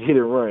it as a hit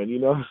and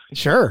run,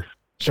 Sure.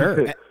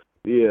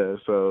 Yeah.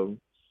 So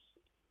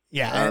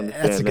yeah, I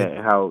understand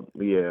I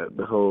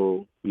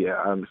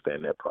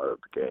understand that part of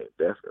the game,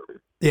 definitely.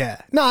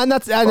 Yeah. No, and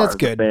that's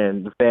good.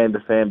 The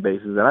fan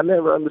bases, and I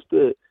never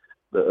understood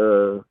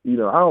I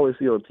always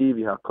see on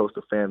TV how close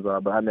the fans are,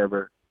 but I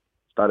never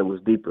thought it was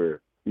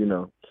deeper,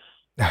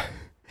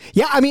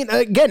 Yeah, I mean,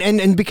 again,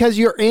 and because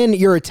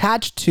you're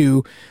attached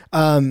to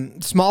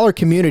smaller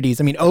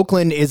communities. I mean,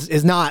 Oakland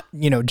is not,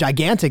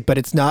 gigantic, but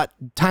it's not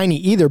tiny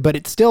either. But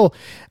it's still,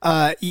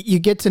 you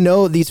get to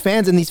know these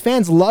fans, and these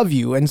fans love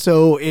you. And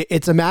so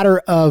it's a matter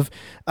of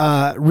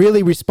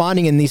really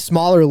responding in these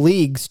smaller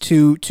leagues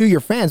to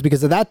your fans,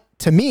 because of that.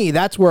 To me,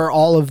 that's where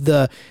all of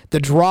the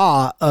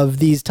draw of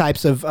these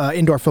types of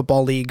indoor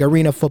football league,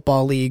 arena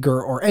football league,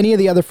 or any of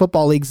the other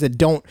football leagues that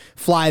don't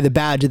fly the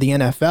badge of the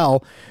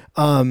NFL,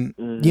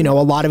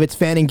 a lot of it's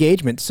fan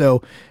engagement.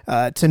 So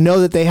to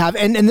know that they have,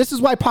 and this is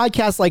why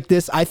podcasts like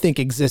this, I think,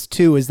 exist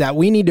too, is that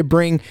we need to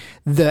bring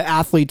the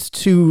athletes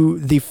to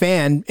the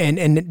fan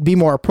and be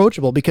more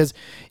approachable, because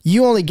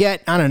you only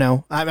get, I don't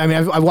know, I mean,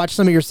 I've watched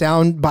some of your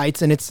sound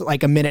bites and it's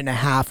like a minute and a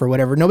half or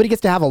whatever. Nobody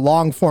gets to have a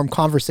long form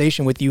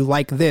conversation with you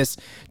like this us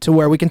to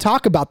where we can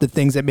talk about the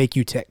things that make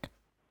you tick.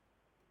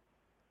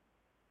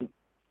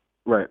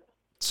 Right.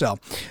 So,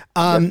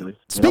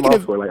 speaking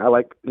of, I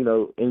like,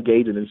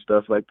 engaging and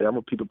stuff like that. I'm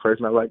a people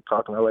person. I like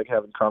talking. I like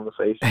having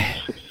conversations.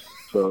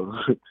 So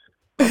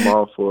I'm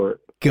all for it.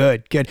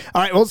 Good.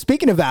 All right. Well,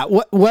 speaking of that,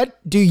 what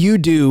do you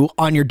do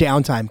on your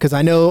downtime? Because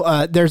I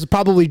know there's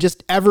probably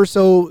just ever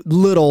so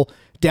little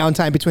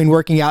downtime between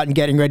working out and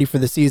getting ready for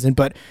the season.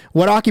 But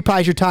what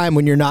occupies your time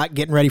when you're not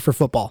getting ready for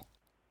football?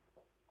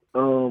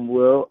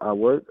 Well, I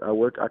work.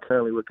 I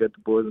currently work at the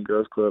Boys and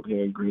Girls Club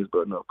here in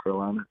Greensboro, North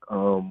Carolina.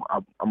 I'm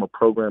a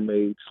program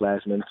aide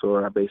 /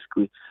 mentor. I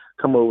basically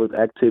come up with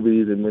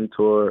activities and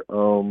mentor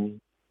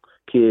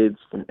kids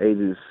from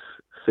ages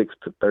 6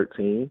 to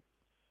 13,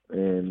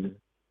 and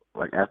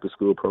like after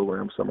school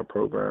program, summer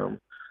program.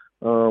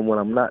 When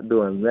I'm not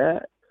doing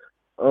that,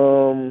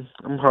 I'm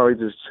probably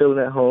just chilling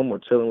at home or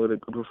chilling with a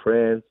group of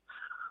friends,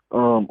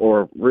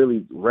 or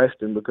really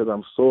resting because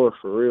I'm sore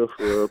for real.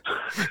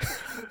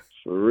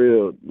 For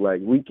real, like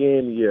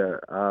weekend,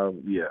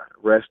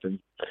 resting.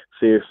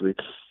 Seriously,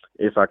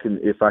 if I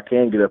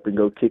can get up and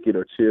go kick it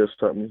or chill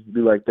something,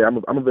 do like that.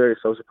 I'm a very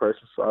social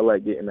person, so I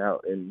like getting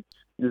out and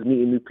just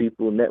meeting new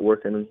people,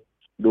 networking, and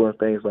doing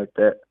things like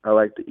that. I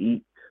like to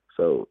eat,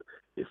 so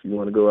if you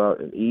want to go out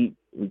and eat,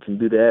 we can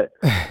do that.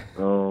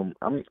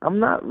 I'm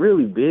not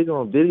really big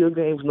on video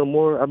games no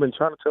more. I've been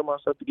trying to tell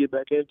myself to get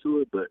back into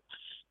it, but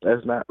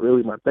that's not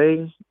really my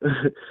thing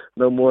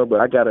no more.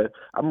 But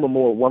I'm a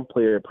more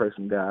one-player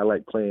person guy. I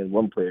like playing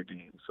one-player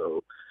games.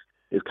 So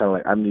it's kind of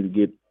like I need to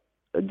get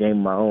a game of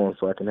my own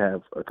so I can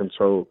have a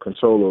control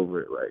over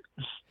it. Right.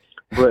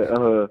 But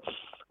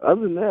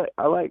other than that,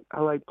 I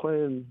like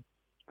playing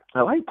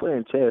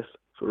chess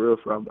for real.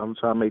 I'm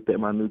trying to make that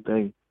my new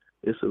thing.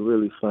 It's a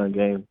really fun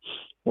game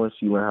once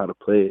you learn how to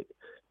play it.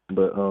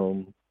 But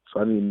so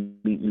I need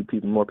to meet new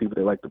people, more people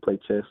that like to play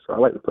chess. So I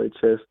like to play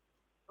chess.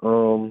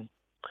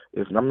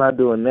 If I'm not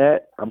doing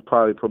that, I'm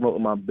probably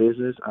promoting my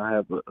business. I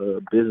have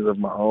a business of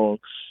my own.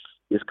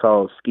 It's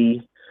called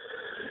Ski,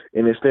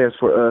 and it stands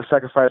for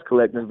Sacrifice,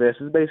 Collect, Invest.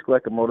 It's basically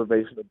like a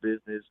motivational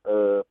business,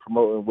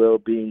 promoting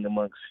well-being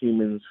amongst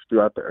humans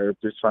throughout the earth,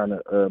 just trying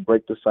to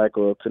break the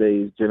cycle of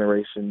today's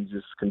generation,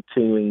 just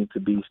continuing to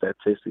be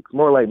statistics.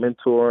 More like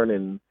mentoring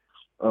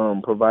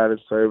and providing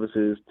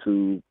services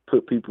to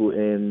put people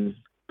in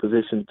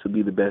position to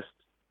be the best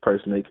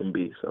person they can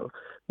be. So,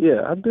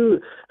 yeah, I do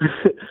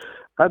it.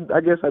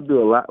 I guess I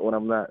do a lot when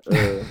I'm not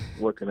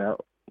working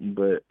out,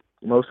 but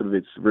most of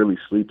it's really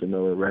sleeping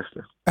though and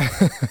resting.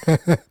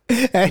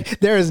 Hey,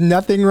 there is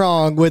nothing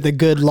wrong with a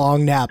good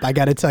long nap. I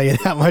got to tell you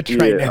that much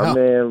right now.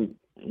 Man,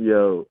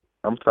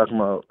 I'm talking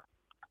about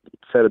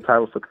set a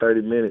timer for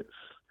 30 minutes.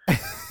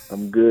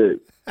 I'm good.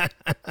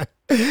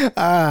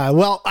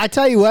 Well, I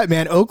tell you what,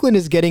 man, Oakland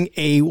is getting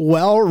a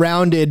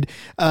well-rounded,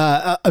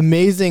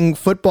 amazing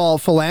football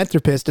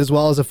philanthropist as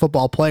well as a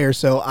football player.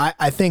 So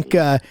I think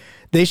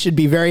they should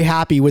be very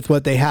happy with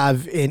what they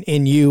have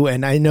in you.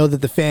 And I know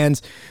that the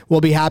fans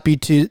will be happy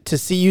to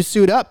see you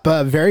suit up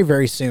very,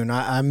 very soon.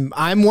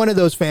 I'm one of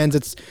those fans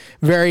that's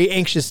very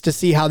anxious to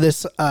see how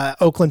this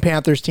Oakland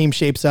Panthers team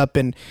shapes up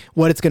and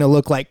what it's going to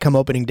look like come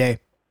opening day.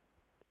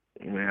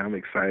 Man, I'm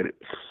excited.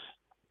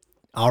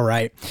 All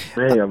right.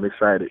 Man, I'm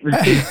excited.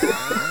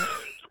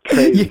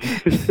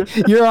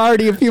 You're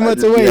already a few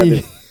months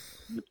away.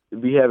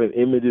 Be having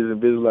images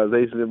and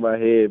visualizations in my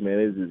head, man.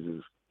 It's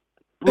just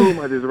boom,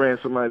 I just ran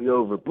somebody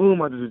over.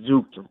 Boom, I just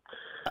juked them.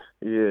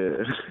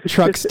 Yeah.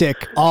 Truck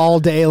stick all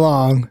day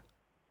long.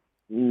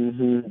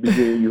 Mm-hmm. Be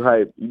getting you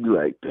hype. You be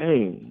like,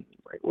 dang,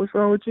 like, what's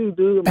wrong with you,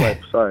 dude? I'm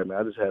like, sorry, man.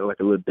 I just had like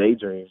a little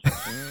daydream.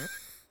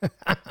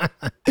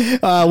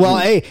 Well,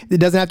 hey, it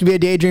doesn't have to be a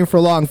daydream for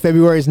long.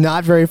 February is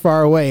not very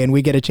far away, and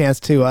we get a chance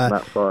to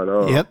not far at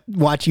all.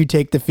 Watch you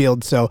take the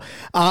field. So,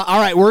 all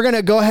right, we're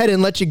gonna go ahead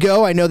and let you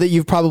go. I know that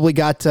you've probably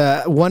got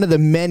one of the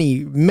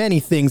many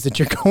things that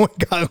you're going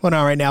on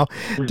right now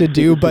to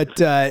do, but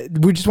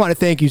we just want to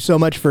thank you so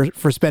much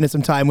for spending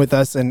some time with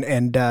us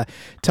and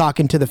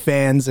talking to the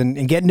fans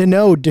and getting to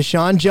know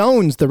Deshaun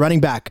Jones, the running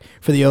back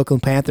for the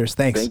Oakland Panthers.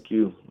 Thanks.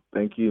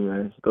 Thank you,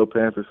 man. Go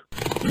Panthers.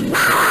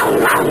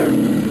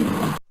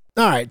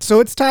 All right, so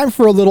it's time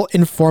for a little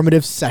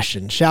informative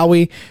session, shall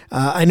we?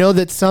 I know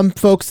that some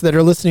folks that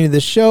are listening to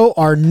this show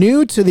are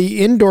new to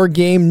the indoor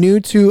game, new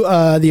to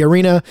the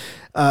arena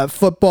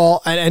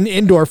football and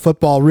indoor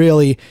football,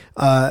 really,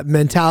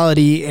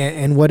 mentality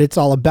and what it's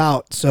all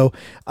about. So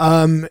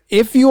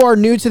if you are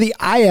new to the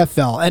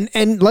IFL, and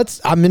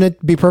I'm going to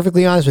be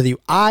perfectly honest with you,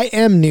 I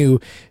am new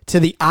to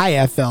the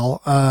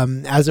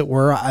IFL, as it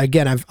were.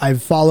 Again,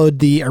 I've followed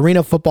the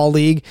Arena Football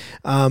League,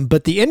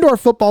 but the Indoor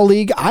Football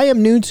League I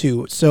am new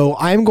to. So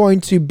I'm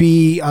going to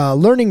be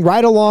learning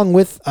right along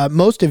with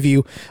most of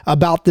you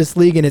about this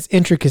league and its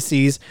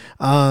intricacies.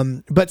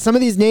 But some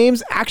of these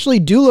names actually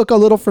do look a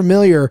little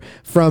familiar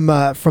from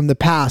the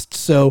past.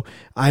 So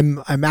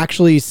I'm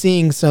actually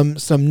seeing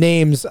some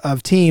names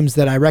of teams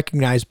that I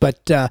recognize.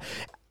 But the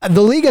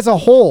league as a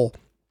whole,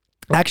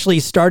 actually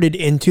started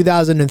in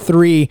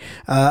 2003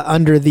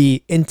 under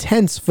the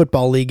Intense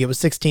Football League. It was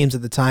 6 teams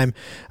at the time.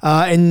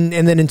 And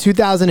then in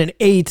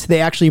 2008,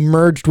 they actually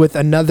merged with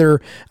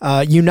another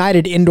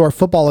United Indoor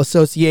Football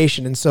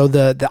Association. And so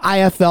the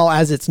IFL,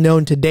 as it's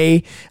known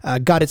today,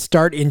 got its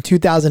start in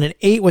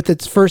 2008 with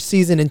its first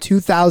season in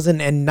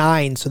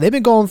 2009. So they've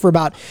been going for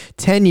about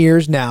 10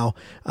 years now.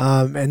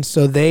 And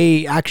so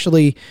they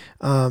actually,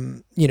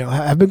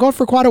 have been going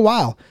for quite a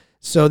while.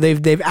 So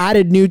they've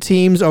added new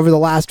teams over the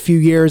last few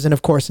years, and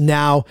of course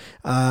now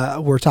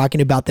we're talking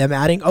about them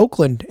adding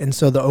Oakland, and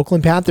so the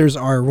Oakland Panthers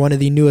are one of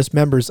the newest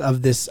members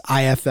of this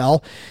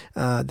IFL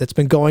that's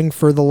been going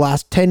for the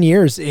last 10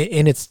 years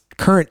in its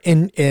current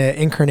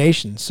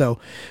incarnation. So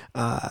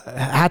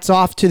hats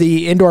off to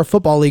the Indoor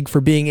Football League for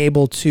being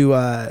able to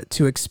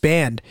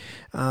expand,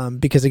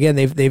 because again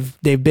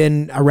they've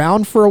been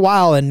around for a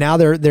while, and now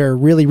they're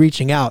really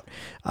reaching out.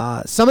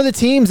 Some of the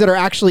teams that are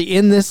actually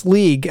in this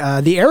league,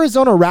 the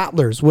Arizona Rattlers,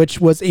 which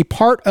was a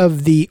part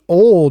of the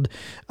old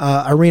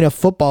Arena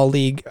Football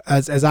League,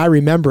 as I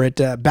remember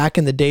it, back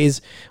in the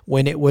days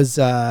when it was,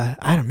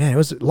 it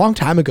was a long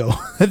time ago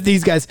that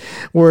these guys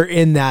were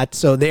in that.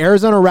 So the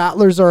Arizona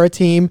Rattlers are a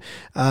team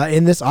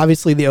in this.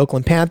 Obviously, the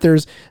Oakland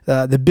Panthers,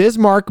 the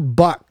Bismarck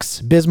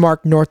Bucks,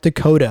 Bismarck, North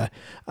Dakota,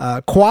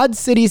 Quad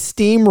City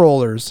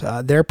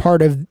Steamrollers. They're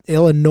part of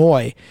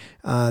Illinois.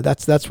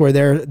 That's where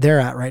they're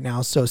at right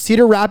now. So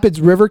Cedar Rapids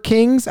River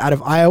Kings out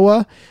of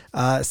Iowa,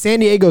 San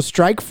Diego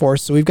Strike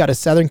Force. So we've got a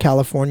Southern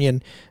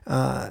Californian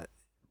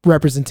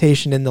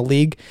representation in the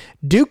league.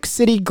 Duke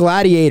City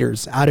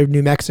Gladiators out of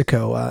New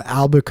Mexico,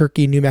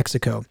 Albuquerque, New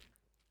Mexico.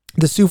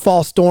 The Sioux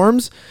Falls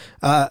Storms,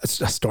 the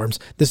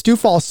Sioux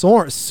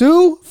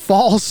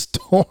Falls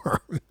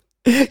Storm.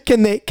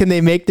 Can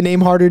they make the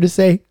name harder to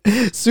say?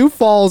 Sioux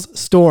Falls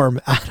Storm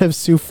out of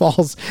Sioux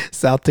Falls,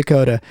 South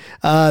Dakota.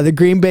 The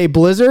Green Bay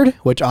Blizzard,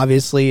 which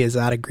obviously is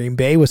out of Green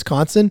Bay,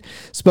 Wisconsin.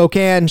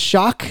 Spokane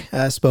Shock,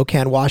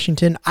 Spokane,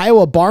 Washington.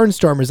 Iowa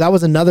Barnstormers, that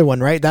was another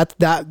one, right?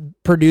 That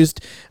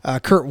produced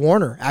Kurt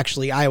Warner,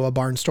 actually, Iowa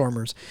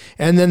Barnstormers.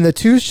 And then the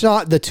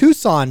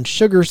Tucson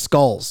Sugar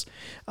Skulls.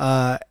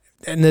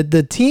 And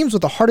the teams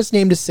with the hardest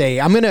name to say,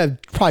 I'm going to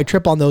probably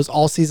trip on those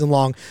all season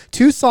long.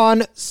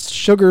 Tucson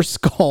Sugar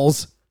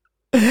Skulls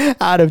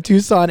out of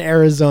Tucson,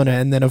 Arizona.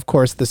 And then, of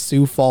course, the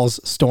Sioux Falls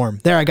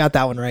Storm. There, I got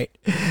that one right.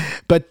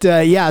 But,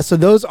 so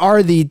those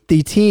are the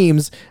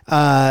teams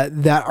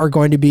that are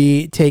going to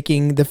be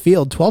taking the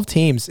field. 12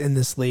 teams in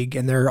this league,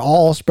 and they're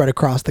all spread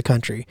across the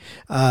country.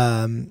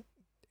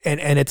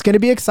 And it's going to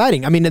be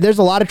exciting. I mean, there's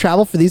a lot of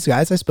travel for these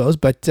guys, I suppose,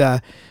 but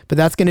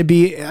that's going to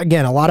be,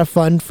 again, a lot of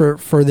fun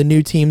for the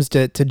new teams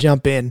to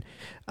jump in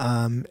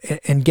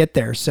and get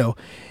there. So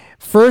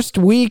first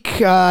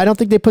week, I don't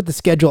think they put the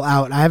schedule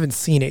out. I haven't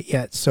seen it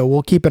yet, so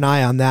we'll keep an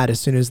eye on that as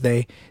soon as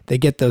they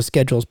get those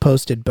schedules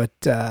posted. But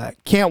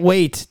can't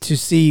wait to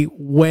see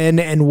when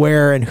and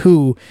where and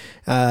who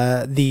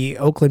the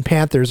Oakland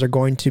Panthers are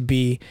going to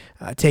be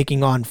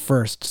taking on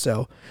first.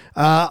 So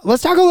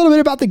let's talk a little bit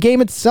about the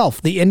game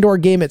itself, the indoor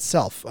game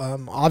itself.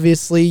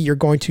 Obviously, you're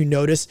going to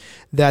notice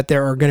that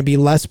there are going to be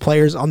less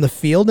players on the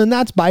field, and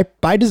that's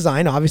by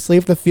design. Obviously,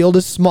 if the field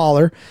is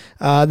smaller,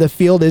 the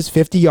field is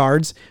 50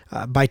 yards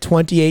by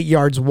 28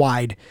 yards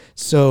wide.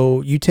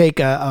 So you take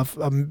a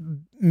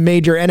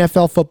major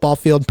NFL football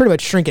field and pretty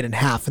much shrink it in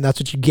half, and that's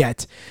what you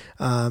get.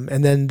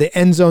 And then the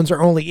end zones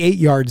are only 8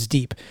 yards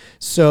deep.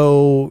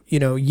 So, you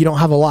don't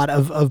have a lot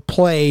of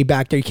play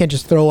back there. You can't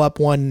just throw up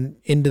one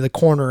into the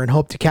corner and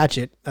hope to catch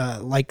it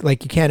like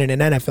you can in an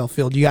NFL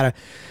field. You got to,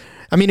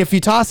 if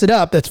you toss it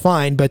up, that's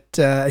fine, but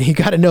you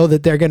got to know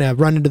that they're going to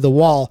run into the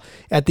wall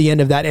at the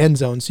end of that end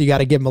zone. So you got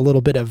to give them a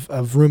little bit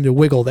of room to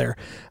wiggle there.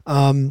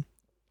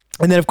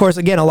 And then, of course,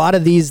 again, a lot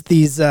of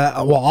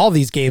all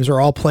these games are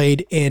all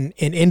played in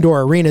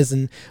indoor arenas,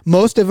 and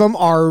most of them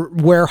are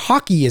where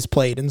hockey is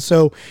played. And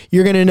so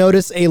you're going to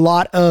notice a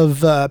lot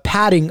of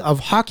padding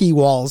of hockey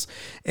walls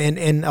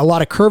and a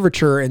lot of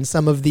curvature in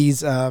some of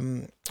these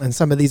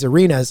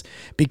arenas,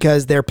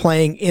 because they're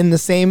playing in the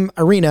same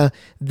arena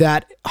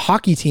that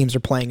hockey teams are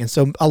playing. And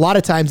so a lot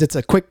of times it's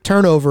a quick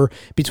turnover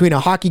between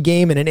a hockey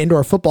game and an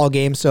indoor football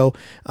game. So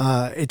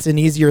it's an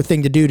easier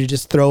thing to do to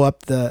just throw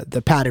up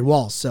the padded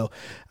walls. So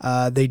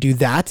they do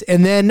that.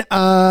 And then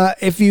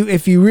if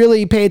you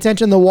really pay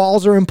attention, the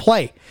walls are in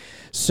play.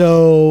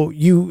 So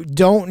you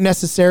don't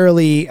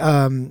necessarily,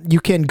 you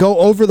can go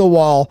over the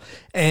wall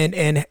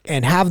and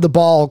have the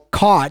ball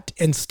caught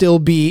and still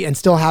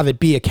have it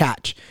be a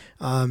catch.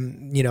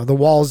 The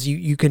walls,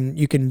 you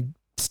can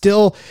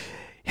still,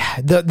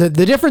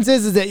 the difference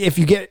is that if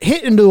you get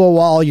hit into a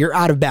wall, you're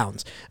out of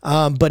bounds.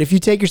 But if you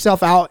take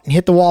yourself out and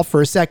hit the wall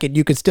for a second,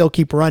 you can still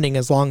keep running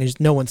as long as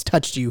no one's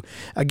touched you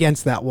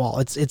against that wall.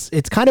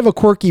 It's kind of a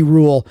quirky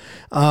rule,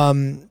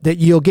 that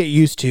you'll get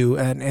used to.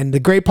 And the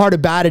great part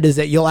about it is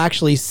that you'll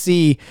actually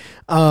see,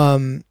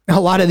 a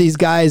lot of these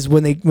guys,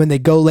 when they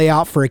go lay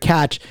out for a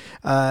catch,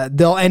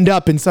 they'll end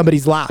up in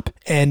somebody's lap,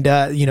 and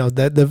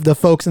the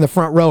folks in the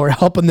front row are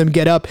helping them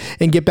get up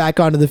and get back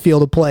onto the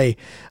field of play,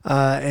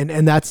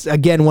 and that's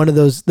again one of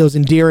those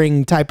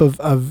endearing type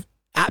of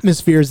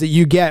atmospheres that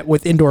you get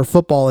with indoor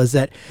football is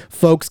that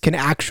folks can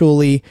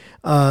actually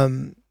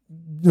end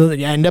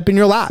up in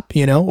your lap,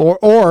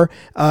 or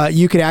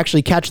you can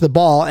actually catch the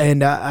ball.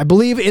 And I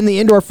believe in the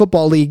indoor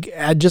football league,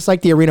 just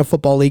like the arena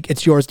football league,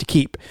 it's yours to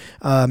keep.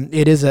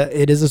 It is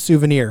a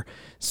souvenir.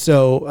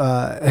 So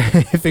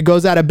if it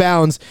goes out of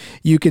bounds,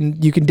 you can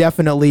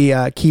definitely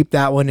keep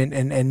that one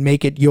and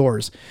make it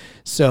yours.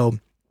 So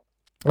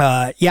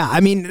I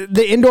mean,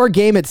 the indoor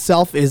game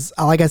itself is,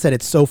 like I said,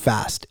 it's so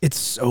fast.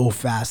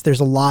 There's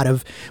a lot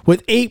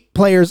with 8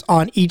 players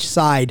on each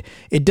side,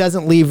 it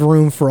doesn't leave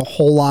room for a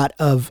whole lot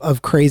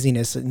of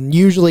craziness. And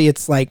usually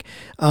it's like,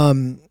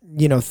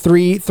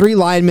 three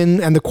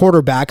linemen and the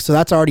quarterback. So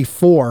that's already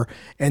 4.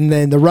 And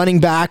then the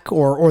running back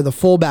or the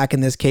fullback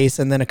in this case,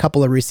 and then a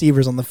couple of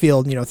receivers on the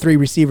field, 3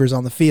 receivers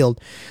on the field.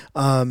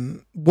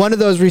 One of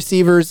those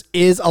receivers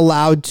is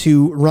allowed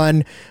to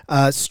run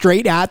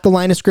straight at the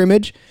line of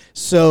scrimmage.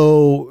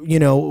 So,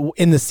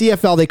 in the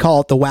CFL, they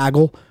call it the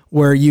waggle,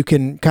 where you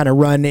can kind of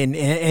run in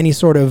any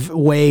sort of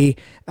way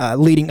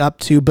leading up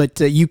to, but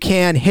you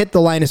can hit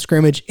the line of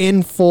scrimmage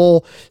in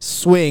full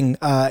swing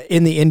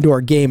in the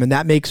indoor game, and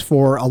that makes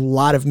for a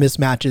lot of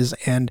mismatches.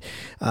 And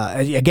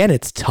again,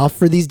 it's tough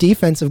for these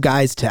defensive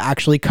guys to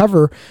actually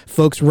cover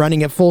folks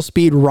running at full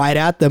speed right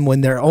at them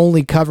when they're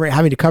only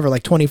having to cover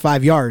like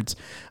 25 yards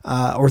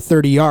or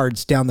 30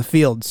 yards down the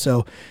field.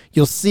 So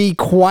you'll see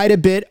quite a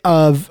bit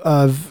of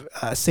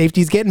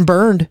safeties getting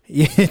burned.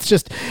 It's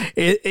just,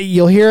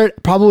 you'll hear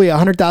it probably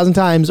 100,000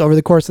 times over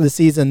the course of the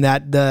season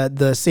that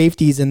the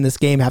safeties in this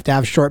game have to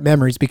have short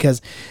memories because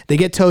they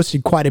get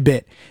toasted quite a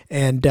bit.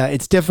 And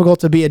it's difficult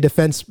to be a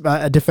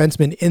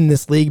defenseman in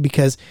this league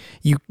because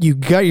you're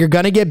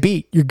going to get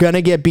beat. You're going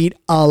to get beat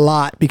a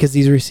lot because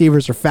these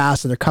receivers are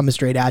fast and they're coming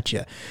straight at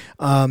you.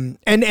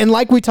 And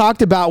like we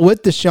talked about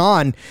with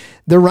Deshaun,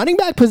 the running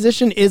back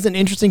position is an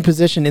interesting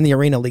position in the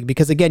Arena League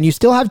because, again, you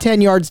still have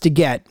 10 yards to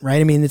get, right?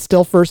 I mean, it's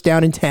still first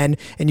down and 10,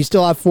 and you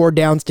still have 4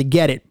 downs to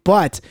get it.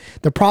 But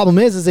the problem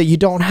is that you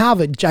don't have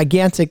a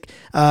gigantic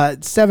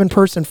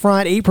 7-person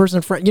front,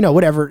 8-person front,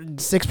 whatever,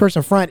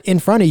 6-person front in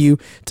front of you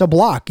to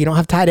block. You don't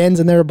have tight ends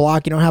in there to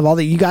block. You don't have all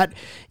that. You got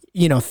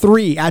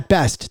 3 at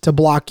best to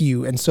block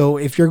you. And so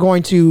if you're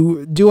going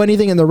to do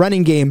anything in the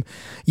running game,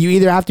 you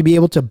either have to be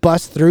able to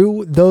bust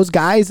through those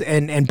guys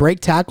and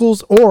break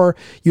tackles, or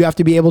you have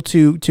to be able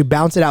to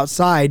bounce it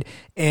outside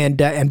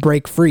and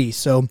break free.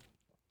 So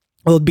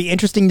it'll be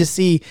interesting to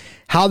see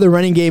how the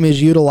running game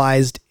is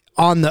utilized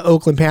on the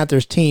Oakland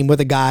Panthers team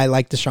with a guy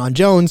like Deshaun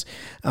Jones.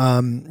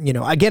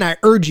 Again, I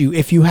urge you,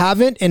 if you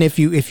haven't, and if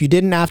you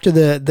didn't after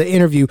the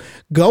interview,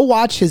 go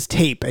watch his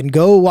tape and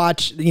go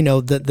watch,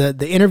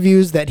 the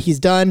interviews that he's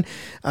done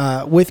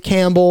with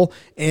Campbell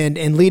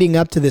and leading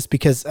up to this,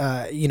 because,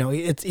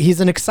 he's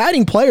an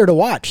exciting player to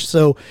watch.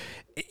 So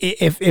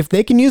if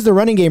they can use the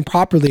running game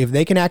properly, if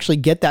they can actually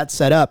get that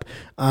set up,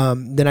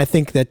 then I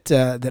think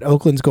that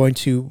Oakland's going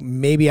to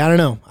maybe,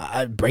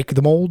 break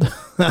the mold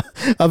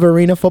of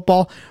arena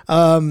football.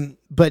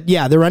 But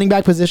yeah, the running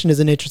back position is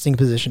an interesting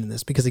position in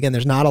this because, again,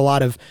 there's not a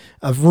lot of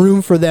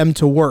room for them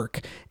to work.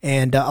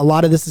 And a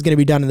lot of this is going to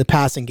be done in the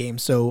passing game.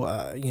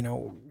 So,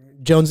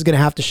 Jones is going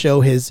to have to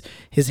show his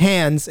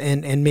hands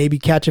and maybe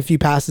catch a few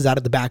passes out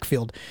of the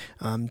backfield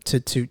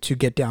to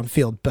get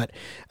downfield. But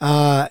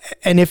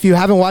and if you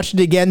haven't watched it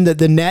again,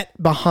 the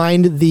net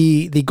behind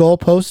the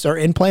goalposts are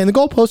in play, and the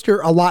goalposts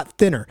are a lot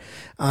thinner,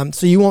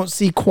 so you won't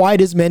see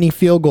quite as many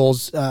field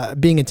goals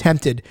being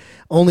attempted,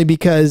 only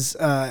because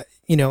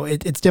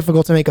it's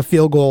difficult to make a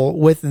field goal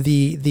with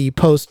the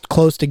post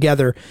close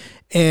together,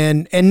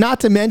 and not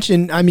to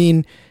mention, I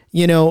mean,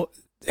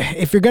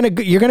 if you're gonna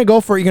go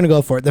for it, you're gonna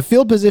go for it. The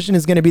field position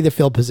is gonna be the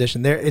field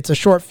position. It's a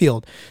short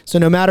field, so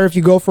no matter if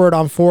you go for it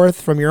on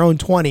 4th from your own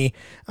 20,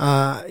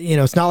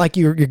 it's not like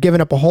you're giving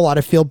up a whole lot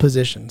of field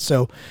position.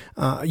 So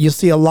you'll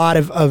see a lot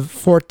of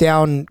 4th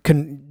down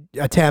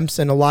attempts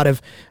and a lot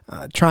of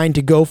trying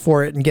to go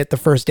for it and get the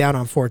first down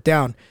on 4th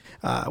down.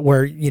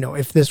 Where,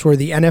 if this were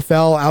the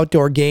NFL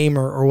outdoor game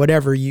or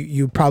whatever,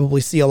 you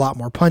probably see a lot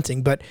more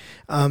punting, but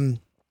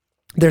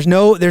there's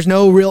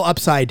no real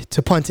upside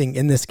to punting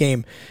in this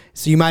game,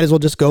 so you might as well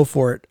just go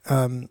for it.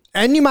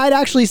 And you might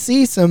actually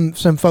see some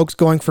folks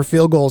going for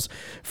field goals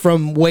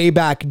from way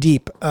back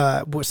deep.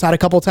 We saw it a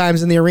couple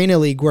times in the Arena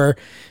League where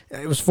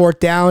it was 4th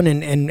down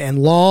and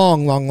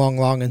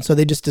long, and so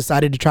they just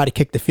decided to try to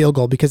kick the field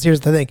goal, because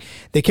here's the thing: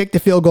 they kick the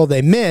field goal,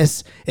 they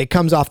miss, it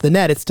comes off the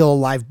net, it's still a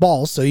live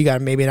ball, so you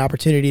got maybe an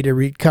opportunity to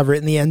recover it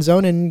in the end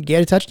zone and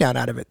get a touchdown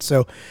out of it.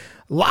 So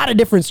a lot of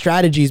different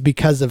strategies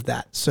because of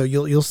that. So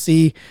you'll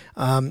see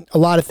a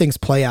lot of things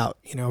play out.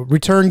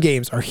 Return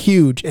games are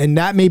huge, and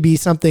that may be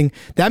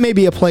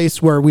a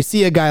place where we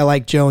see a guy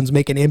like Jones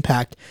make an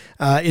impact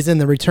is in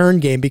the return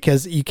game,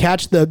 because you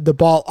catch the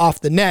ball off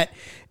the net,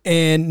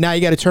 and now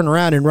you got to turn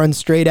around and run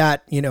straight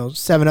at 8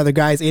 other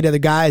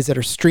guys that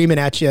are streaming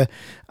at you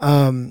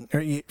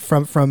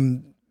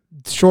from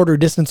shorter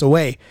distance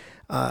away.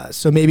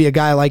 So maybe a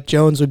guy like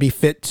Jones would be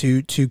fit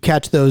to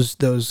catch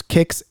those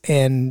kicks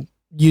and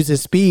use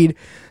his speed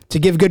to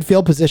give good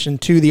field position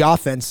to the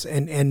offense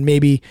and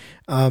maybe,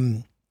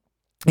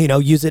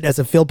 use it as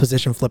a field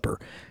position flipper.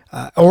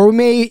 Or we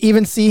may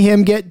even see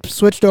him get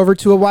switched over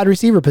to a wide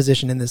receiver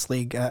position in this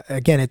league.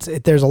 Again,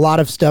 there's a lot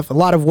of stuff, a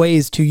lot of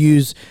ways to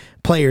use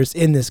players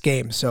in this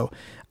game. So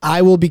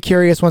I will be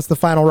curious once the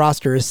final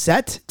roster is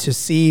set to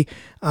see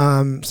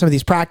some of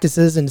these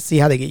practices and see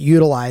how they get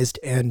utilized,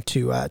 and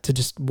to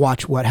just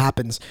watch what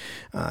happens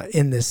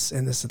in this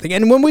thing.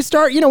 And when we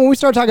start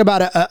talking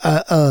about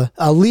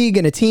a league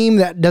and a team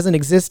that doesn't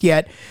exist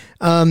yet,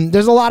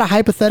 there's a lot of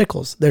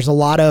hypotheticals. There's a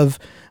lot of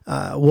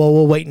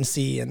we'll wait and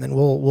see, and then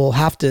we'll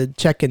have to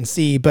check and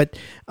see. But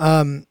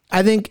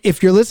I think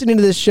if you're listening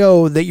to this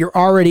show, that you're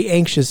already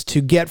anxious to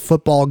get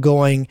football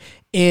going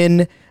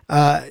in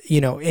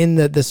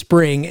the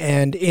spring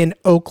and in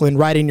Oakland,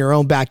 right in your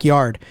own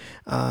backyard.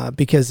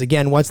 Because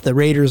again, once the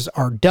Raiders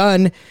are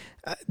done,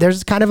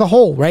 there's kind of a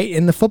hole right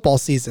in the football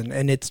season,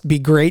 and it'd be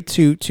great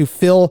to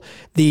fill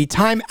the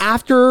time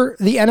after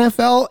the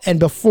NFL and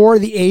before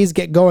the A's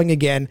get going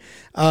again,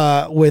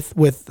 with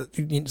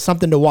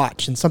something to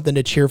watch and something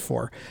to cheer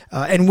for.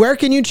 And where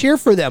can you cheer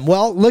for them?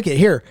 Well, look at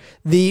here.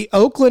 The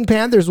Oakland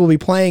Panthers will be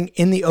playing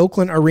in the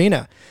Oakland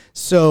Arena.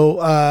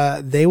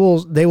 So they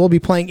will be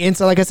playing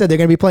inside. Like I said, they're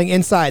going to be playing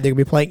inside. They're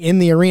going to be playing in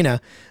the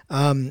arena,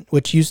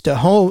 which used to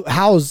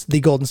house the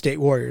Golden State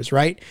Warriors,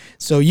 right?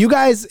 So you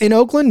guys in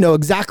Oakland know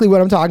exactly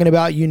what I'm talking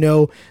about. You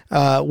know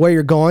where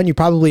you're going. You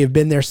probably have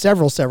been there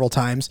several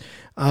times.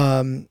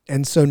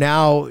 And so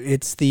now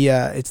it's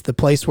the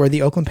place where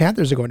the Oakland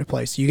Panthers are going to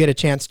play. So you get a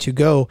chance to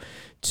go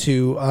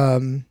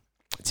to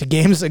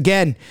games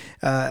again,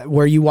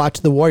 where you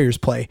watch the Warriors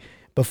play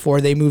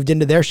before they moved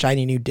into their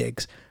shiny new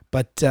digs.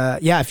 But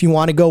if you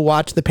want to go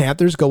watch the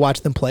Panthers, go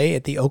watch them play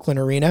at the Oakland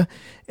Arena,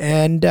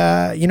 and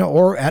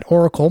or at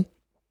Oracle,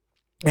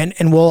 and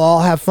we'll all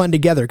have fun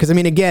together. Because I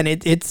mean, again,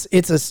 it's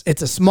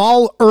a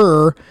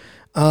smaller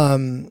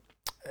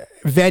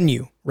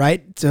venue,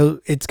 right?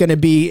 So it's going to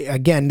be,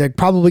 again, they're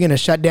probably going to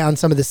shut down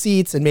some of the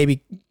seats and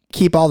maybe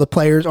keep all the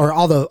players or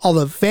all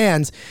the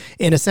fans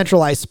in a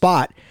centralized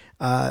spot.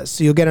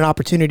 So you'll get an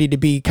opportunity to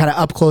be kind of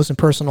up close and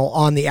personal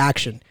on the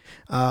action.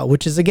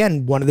 Which is,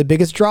 again, one of the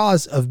biggest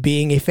draws of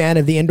being a fan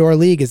of the indoor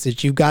league, is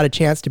that you've got a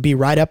chance to be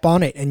right up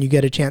on it, and you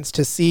get a chance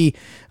to see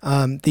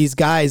these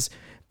guys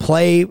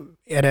play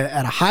at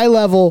a high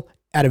level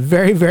at a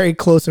very, very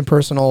close and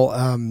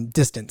personal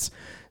distance.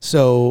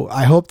 So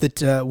I hope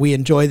that we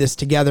enjoy this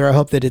together. I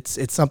hope that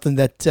it's something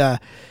that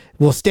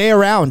will stay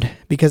around,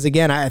 because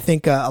again, I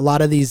think a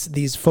lot of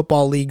these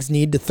football leagues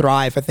need to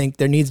thrive. I think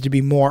there needs to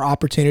be more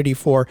opportunity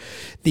for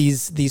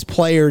these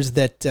players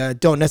that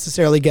don't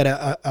necessarily get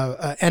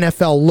a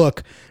NFL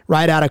look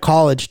right out of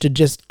college to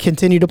just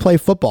continue to play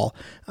football.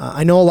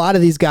 I know a lot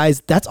of these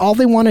guys, that's all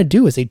they want to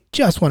do, is they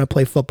just want to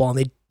play football, and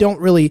they don't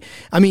really,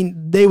 I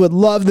mean, they would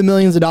love the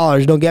millions of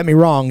dollars. Don't get me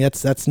wrong.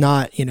 That's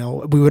not,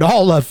 we would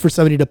all love for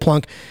somebody to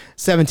plunk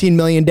 17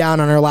 million down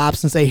on our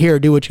laps and say, here,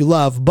 do what you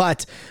love.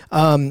 But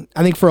I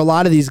think for a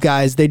lot of these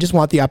guys, they just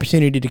want the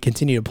opportunity to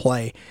continue to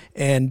play.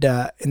 And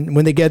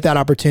when they get that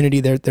opportunity,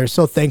 they're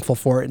so thankful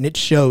for it. And it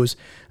shows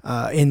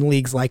in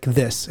leagues like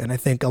this. And I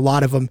think a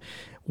lot of them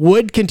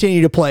would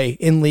continue to play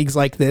in leagues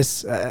like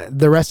this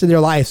the rest of their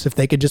lives if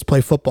they could just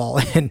play football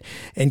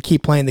and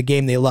keep playing the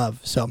game they love.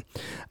 So,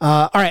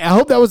 all right, I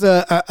hope that was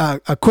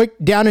a quick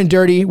down and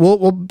dirty.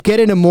 We'll get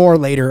into more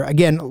later.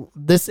 Again,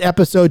 this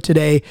episode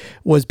today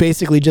was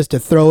basically just to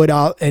throw it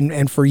out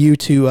and for you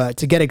to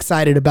get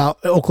excited about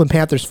Oakland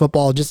Panthers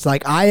football, just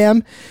like I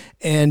am.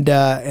 And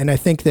I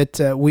think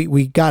that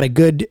we got a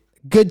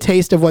good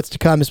taste of what's to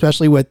come,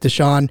 especially with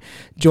Deshaun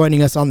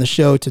joining us on the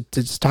show to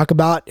just talk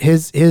about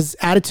his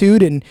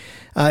attitude and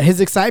his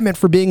excitement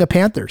for being a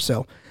Panther.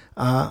 So,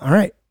 all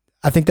right,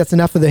 I think that's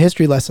enough of the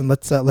history lesson.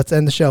 Let's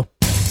end the show.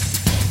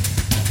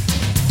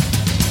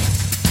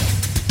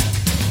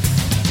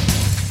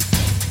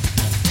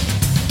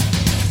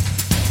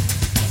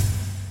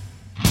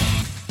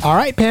 All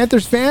right,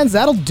 Panthers fans,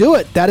 that'll do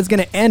it. That is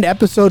going to end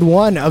episode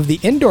 1 of the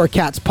Indoor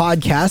Cats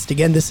podcast.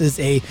 Again, this is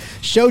a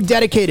show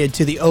dedicated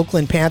to the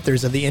Oakland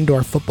Panthers of the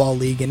Indoor Football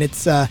League, and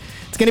it's going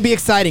to be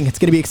exciting. It's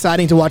going to be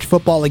exciting to watch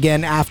football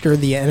again after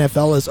the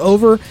NFL is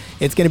over.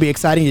 It's going to be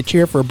exciting to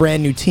cheer for a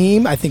brand new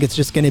team. I think it's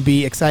just going to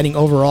be exciting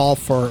overall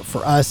for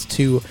us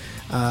to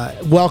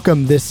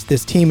welcome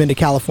this team into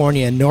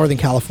California and Northern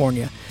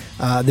California,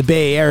 the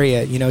Bay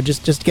Area.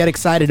 Just get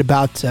excited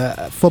about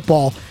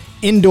football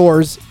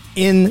indoors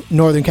in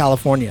Northern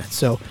California.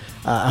 So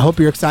I hope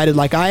you're excited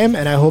like I am,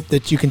 and I hope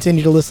that you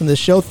continue to listen to this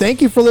show.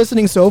 Thank you for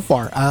listening so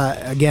far.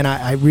 Again,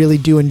 I really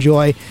do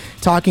enjoy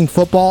talking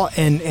football,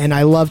 and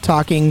I love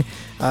talking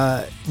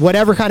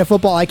whatever kind of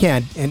football I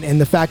can. And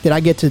the fact that I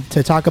get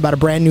to talk about a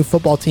brand new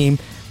football team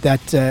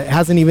that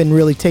hasn't even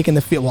really taken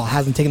the field,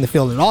 hasn't taken the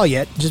field at all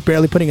yet, just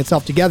barely putting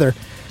itself together,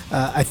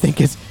 I think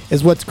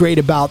is what's great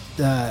about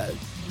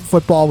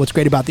football, what's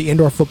great about the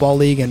Indoor Football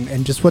League,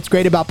 and just what's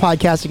great about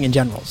podcasting in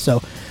general.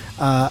 So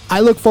I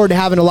look forward to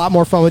having a lot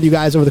more fun with you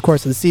guys over the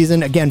course of the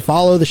season. Again,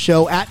 follow the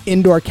show at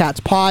Indoor Cats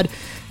Pod.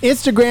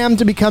 Instagram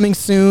to be coming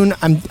soon.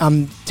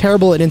 I'm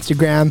terrible at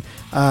Instagram,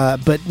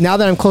 but now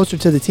that I'm closer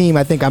to the team,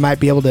 I think I might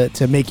be able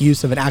to make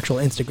use of an actual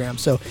Instagram.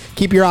 So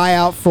keep your eye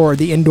out for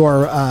the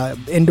Indoor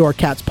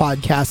Cats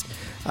podcast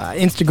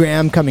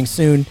Instagram coming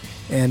soon.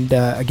 And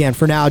again,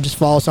 for now, just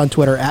follow us on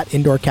Twitter at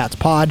Indoor Cats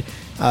Pod.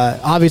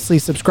 Obviously,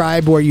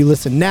 subscribe where you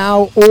listen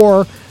now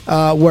or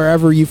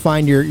wherever you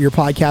find your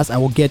podcast. I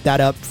will get that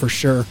up for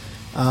sure.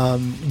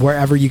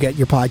 Wherever you get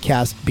your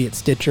podcast, be it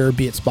Stitcher,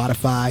 be it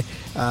Spotify,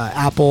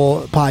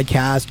 Apple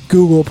Podcast,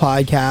 Google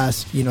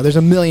Podcast. There's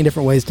a million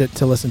different ways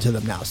to listen to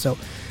them now. So,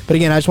 but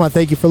again, I just want to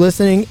thank you for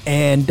listening,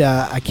 and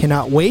I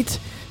cannot wait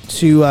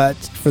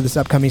for this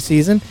upcoming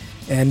season.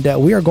 And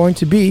we are going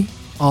to be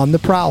on the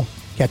prowl.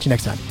 Catch you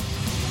next time.